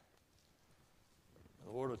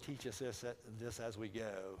 The Lord will teach us this as we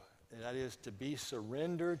go. And that is to be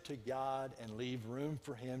surrendered to God and leave room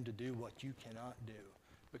for him to do what you cannot do.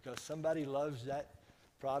 Because somebody loves that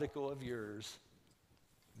prodigal of yours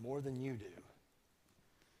more than you do.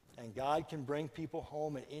 And God can bring people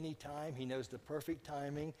home at any time. He knows the perfect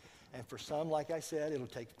timing. And for some, like I said, it'll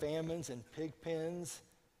take famines and pig pens.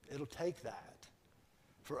 It'll take that.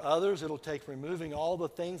 For others, it'll take removing all the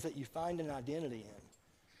things that you find an identity in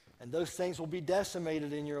And those things will be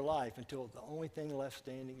decimated in your life until the only thing left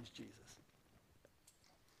standing is Jesus.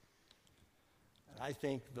 And I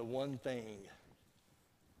think the one thing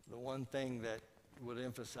that would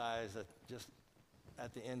emphasize that just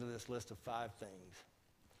at the end of this list of 5 things,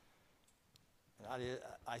 and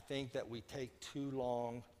I think that we take too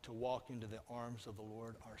long to walk into the arms of the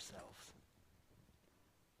Lord ourselves.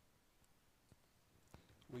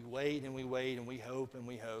 We wait and we wait and we hope and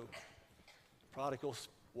we hope. Prodigals,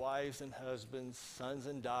 wives and husbands, sons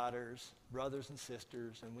and daughters, brothers and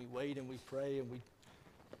sisters, and we wait and we pray and we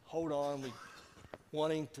hold on, we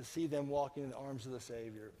wanting to see them walking in the arms of the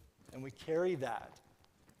Savior. And we carry that.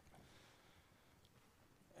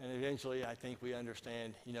 And eventually I think we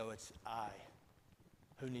understand, it's I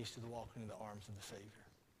who needs to walk into the arms of the Savior.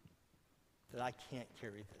 That I can't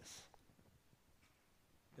carry this.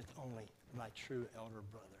 It's only my true elder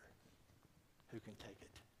brother who can take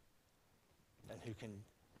it and who can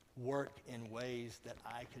work in ways that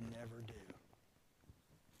I could never do.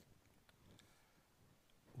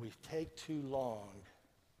 We take too long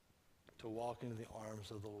to walk into the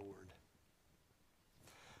arms of the Lord.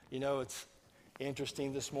 It's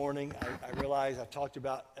interesting this morning. I realize I've talked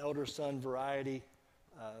about elder son variety,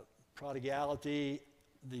 prodigality,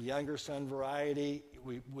 the younger son variety.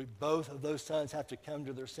 We both of those sons have to come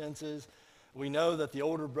to their senses. We know that the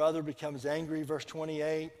older brother becomes angry, verse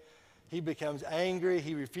 28. He becomes angry.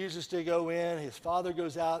 He refuses to go in. His father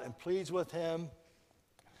goes out and pleads with him.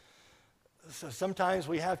 So sometimes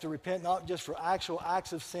we have to repent not just for actual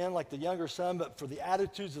acts of sin like the younger son, but for the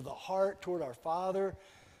attitudes of the heart toward our Father.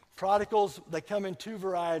 Prodigals, they come in 2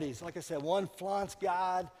 varieties. Like I said, one flaunts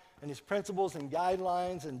God and his principles and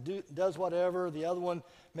guidelines and does whatever. The other one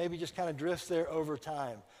maybe just kind of drifts there over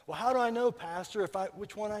time. Well, how do I know, Pastor,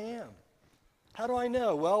 which one I am? How do I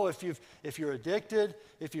know? Well, if you're addicted,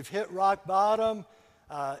 if you've hit rock bottom,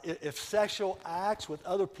 if sexual acts with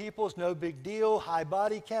other people is no big deal, high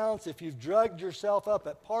body counts, if you've drugged yourself up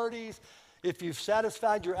at parties, if you've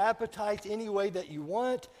satisfied your appetites any way that you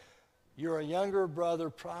want, you're a younger brother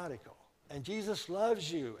prodigal. And Jesus loves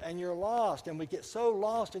you, and you're lost. And we get so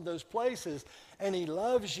lost in those places, and he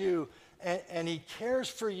loves you, and he cares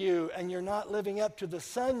for you, and you're not living up to the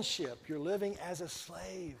sonship. You're living as a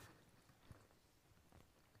slave.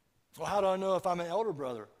 Well, how do I know if I'm an elder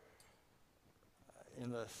brother?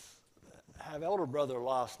 Have elder brother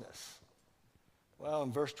lostness? Well,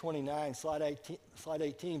 in verse 29, slide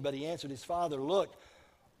 18, but he answered his father, look,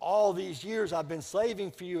 all these years I've been slaving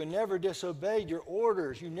for you and never disobeyed your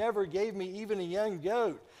orders. You never gave me even a young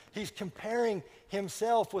goat. He's comparing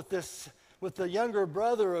himself with the younger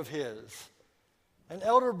brother of his. And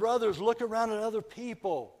elder brothers look around at other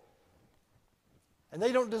people, and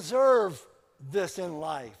they don't deserve this in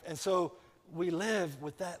life. And so we live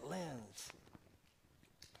with that lens.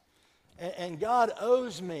 And God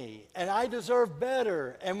owes me, and I deserve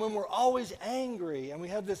better. And when we're always angry, and we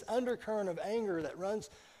have this undercurrent of anger that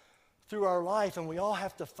runs through our life, and we all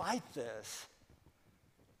have to fight this,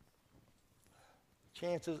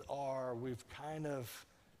 chances are we've kind of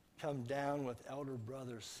come down with elder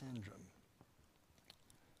brother syndrome.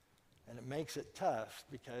 And it makes it tough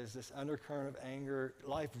because this undercurrent of anger,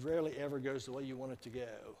 life rarely ever goes the way you want it to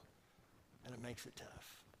go. And it makes it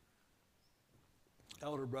tough.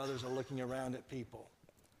 Elder brothers are looking around at people,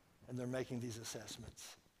 and they're making these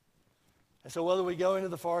assessments. And so whether we go into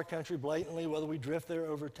the far country blatantly, whether we drift there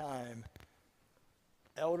over time,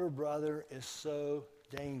 elder brother is so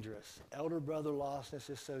dangerous. Elder brother lostness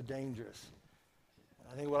is so dangerous. And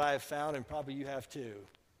I think what I have found, and probably you have too,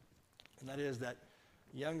 and that is that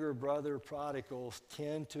younger brother prodigals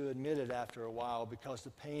tend to admit it after a while because the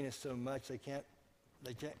pain is so much they can't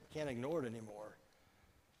ignore it anymore.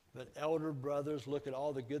 But elder brothers look at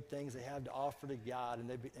all the good things they have to offer to God,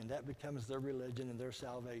 and that becomes their religion and their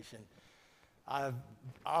salvation.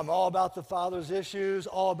 I'm all about the Father's issues,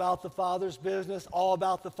 all about the Father's business, all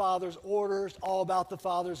about the Father's orders, all about the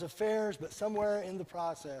Father's affairs, but somewhere in the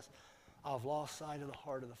process, I've lost sight of the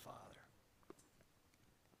heart of the Father.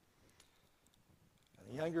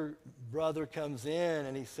 And the younger brother comes in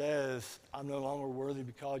and he says, I'm no longer worthy to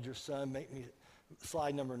be called your son. Make me,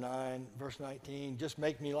 slide number 9, verse 19, just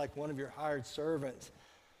make me like one of your hired servants.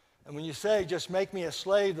 And when you say, just make me a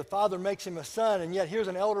slave, the father makes him a son, and yet here's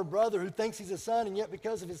an elder brother who thinks he's a son, and yet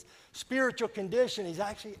because of his spiritual condition, he's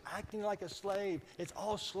actually acting like a slave. It's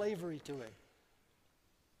all slavery to him.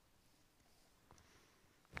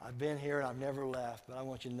 I've been here and I've never left, but I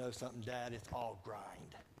want you to know something, Dad, it's all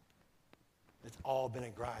grind. It's all been a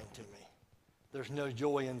grind to me. There's no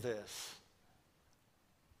joy in this.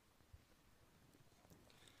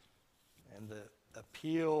 And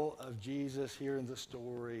appeal of Jesus here in the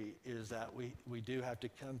story is that we do have to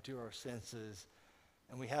come to our senses,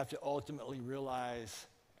 and we have to ultimately realize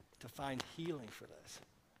to find healing for this.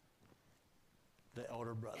 The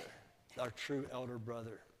elder brother, our true elder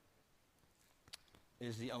brother,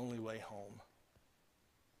 is the only way home.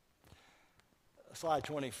 Slide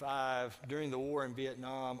 25, during the war in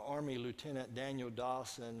Vietnam, Army Lieutenant Daniel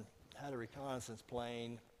Dawson had a reconnaissance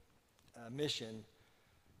plane mission,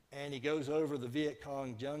 and he goes over the Viet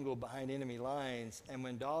Cong jungle behind enemy lines, and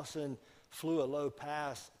when Dawson flew a low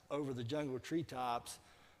pass over the jungle treetops,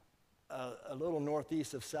 a little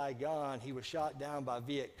northeast of Saigon, he was shot down by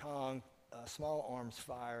Viet Cong, small arms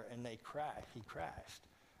fire, and he crashed,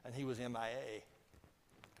 and he was MIA.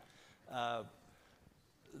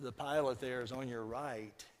 The pilot there is on your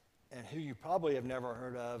right, and who you probably have never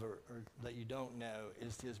heard of or that you don't know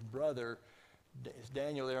is his brother. It's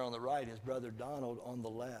Daniel there on the right, his brother Donald on the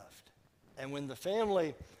left. And when the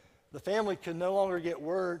family could no longer get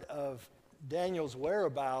word of Daniel's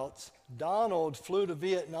whereabouts, Donald flew to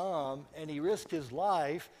Vietnam, and he risked his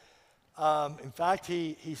life. In fact,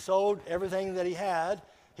 he sold everything that he had.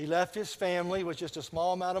 He left his family with just a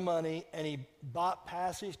small amount of money, and he bought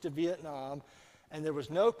passage to Vietnam. And there was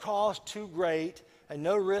no cost too great and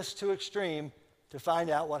no risk too extreme to find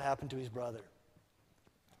out what happened to his brother.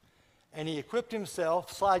 And he equipped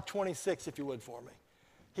himself, slide 26 if you would for me.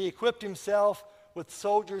 He equipped himself with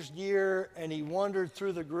soldier's gear, and he wandered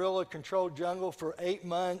through the guerrilla-controlled jungle for 8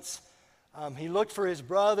 months. He looked for his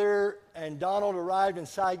brother, and Donald arrived in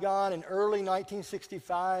Saigon in early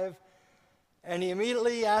 1965. And he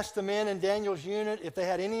immediately asked the men in Daniel's unit if they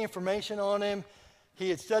had any information on him. He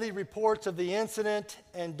had studied reports of the incident,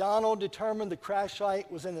 and Donald determined the crash site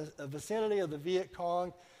was in the vicinity of the Viet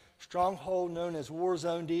Cong stronghold known as War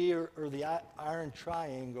Zone D, or the Iron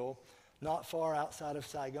Triangle, not far outside of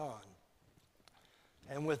Saigon.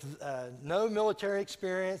 And with no military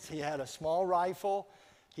experience, he had a small rifle,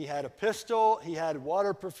 he had a pistol, he had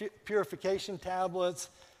water purification tablets,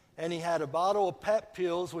 and he had a bottle of pep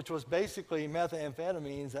pills, which was basically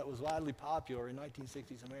methamphetamines that was widely popular in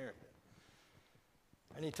 1960s America.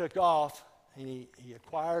 And he took off. He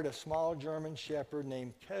acquired a small German shepherd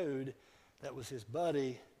named Code that was his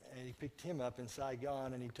buddy, and he picked him up in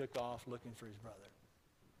Saigon, and he took off looking for his brother.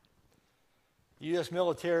 The U.S.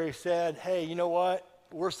 military said, hey, you know what?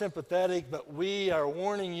 We're sympathetic, but we are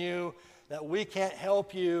warning you that we can't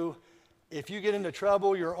help you. If you get into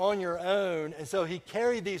trouble, you're on your own. And so he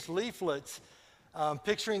carried these leaflets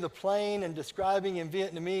picturing the plane and describing in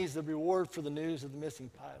Vietnamese the reward for the news of the missing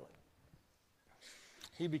pilot.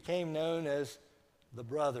 He became known as the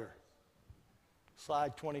brother.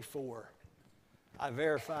 Slide 24. I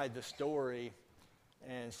verified the story,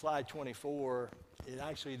 and slide 24,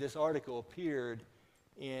 this article appeared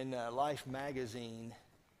in Life magazine,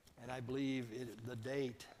 and I believe the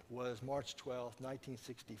date was March 12th,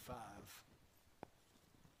 1965.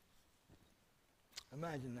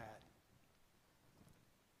 Imagine that.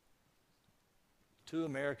 2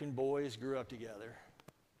 American boys grew up together.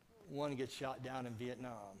 One gets shot down in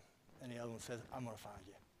Vietnam, and the other one says, I'm going to find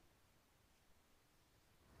you.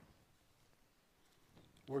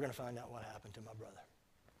 We're going to find out what happened to my brother.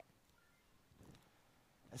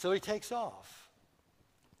 And so he takes off.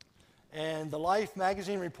 And the Life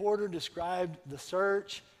magazine reporter described the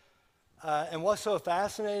search. And what's so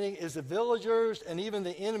fascinating is the villagers and even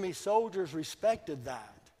the enemy soldiers respected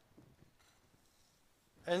that.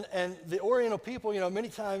 And the Oriental people, many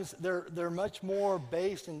times they're much more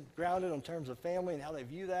based and grounded in terms of family and how they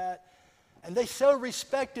view that. And they so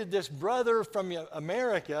respected this brother from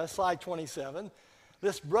America, slide 27,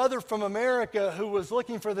 this brother from America who was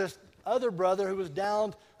looking for this other brother who was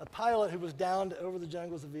downed, a pilot who was downed over the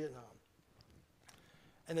jungles of Vietnam.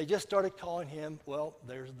 And they just started calling him, well,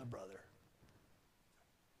 there's the brother.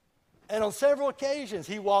 And on several occasions,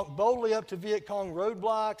 he walked boldly up to Viet Cong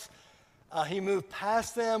roadblocks. He moved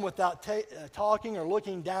past them without talking or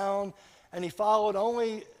looking down, and he followed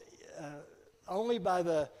only by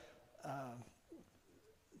the.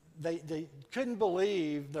 They couldn't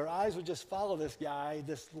believe, their eyes would just follow this guy,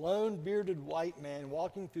 this lone bearded white man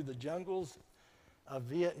walking through the jungles of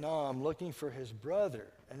Vietnam looking for his brother,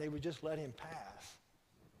 and they would just let him pass.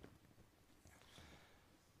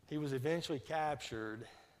 He was eventually captured,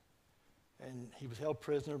 and he was held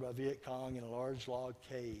prisoner by Viet Cong in a large log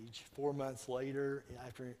cage. 4 months later,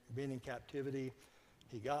 after being in captivity,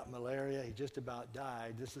 he got malaria. He just about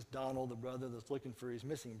died. This is Donald, the brother that's looking for his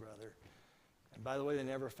missing brother. And by the way, they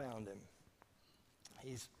never found him.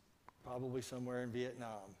 He's probably somewhere in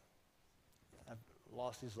Vietnam.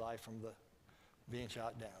 Lost his life from being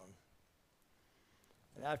shot down.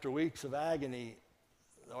 And after weeks of agony,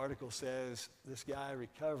 the article says this guy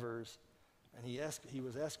recovers, and he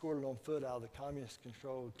was escorted on foot out of the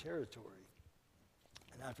communist-controlled territory.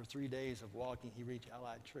 And after 3 days of walking, he reached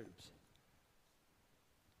Allied troops.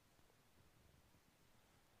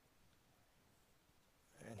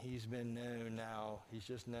 And he's been known now, he's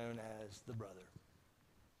just known as the brother.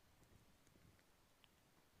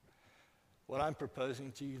 What I'm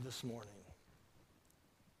proposing to you this morning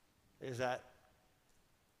is that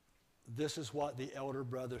this is what the elder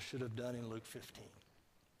brother should have done in Luke 15.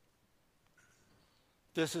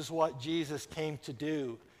 This is what Jesus came to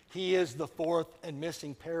do. He is the fourth and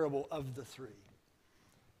missing parable of the three,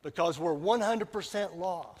 because we're 100%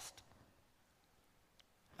 lost.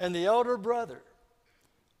 And the elder brother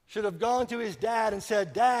should have gone to his dad and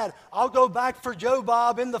said, "Dad, I'll go back for Joe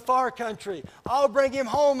Bob in the far country. I'll bring him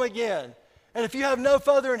home again. And if you have no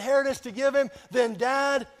further inheritance to give him, then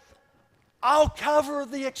Dad, I'll cover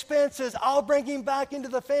the expenses. I'll bring him back into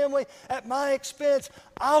the family at my expense.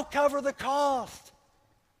 I'll cover the cost."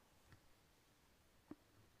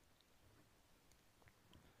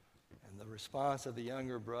 And the response of the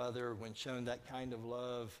younger brother, when shown that kind of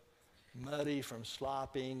love, muddy from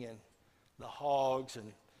slopping and the hogs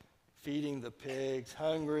and feeding the pigs,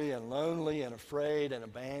 hungry and lonely and afraid and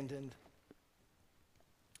abandoned,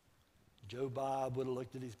 Joe Bob would have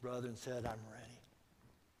looked at his brother and said, "I'm ready.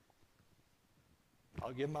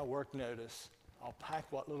 I'll give my work notice. I'll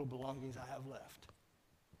pack what little belongings I have left,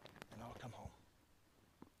 and I'll come home."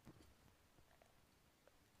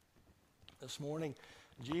 This morning,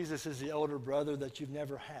 Jesus is the elder brother that you've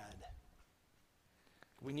never had.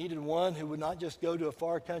 We needed one who would not just go to a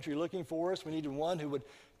far country looking for us. We needed one who would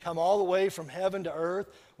come all the way from heaven to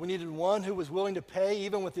earth. We needed one who was willing to pay,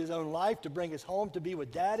 even with his own life, to bring us home to be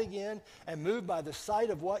with Dad again, and moved by the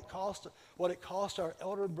sight of what it cost our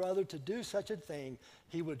elder brother to do such a thing,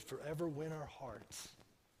 he would forever win our hearts.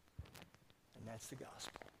 And that's the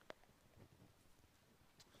gospel.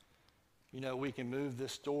 You know, we can move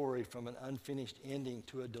this story from an unfinished ending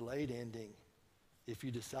to a delayed ending if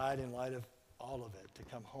you decide, in light of all of it, to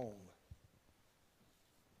come home.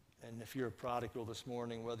 And if you're a prodigal this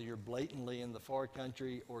morning, whether you're blatantly in the far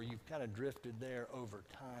country or you've kind of drifted there over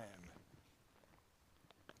time,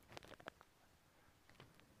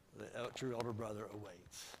 the true elder brother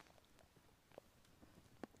awaits.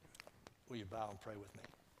 Will you bow and pray with me?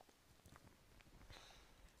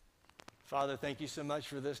 Father, thank you so much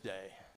for this day.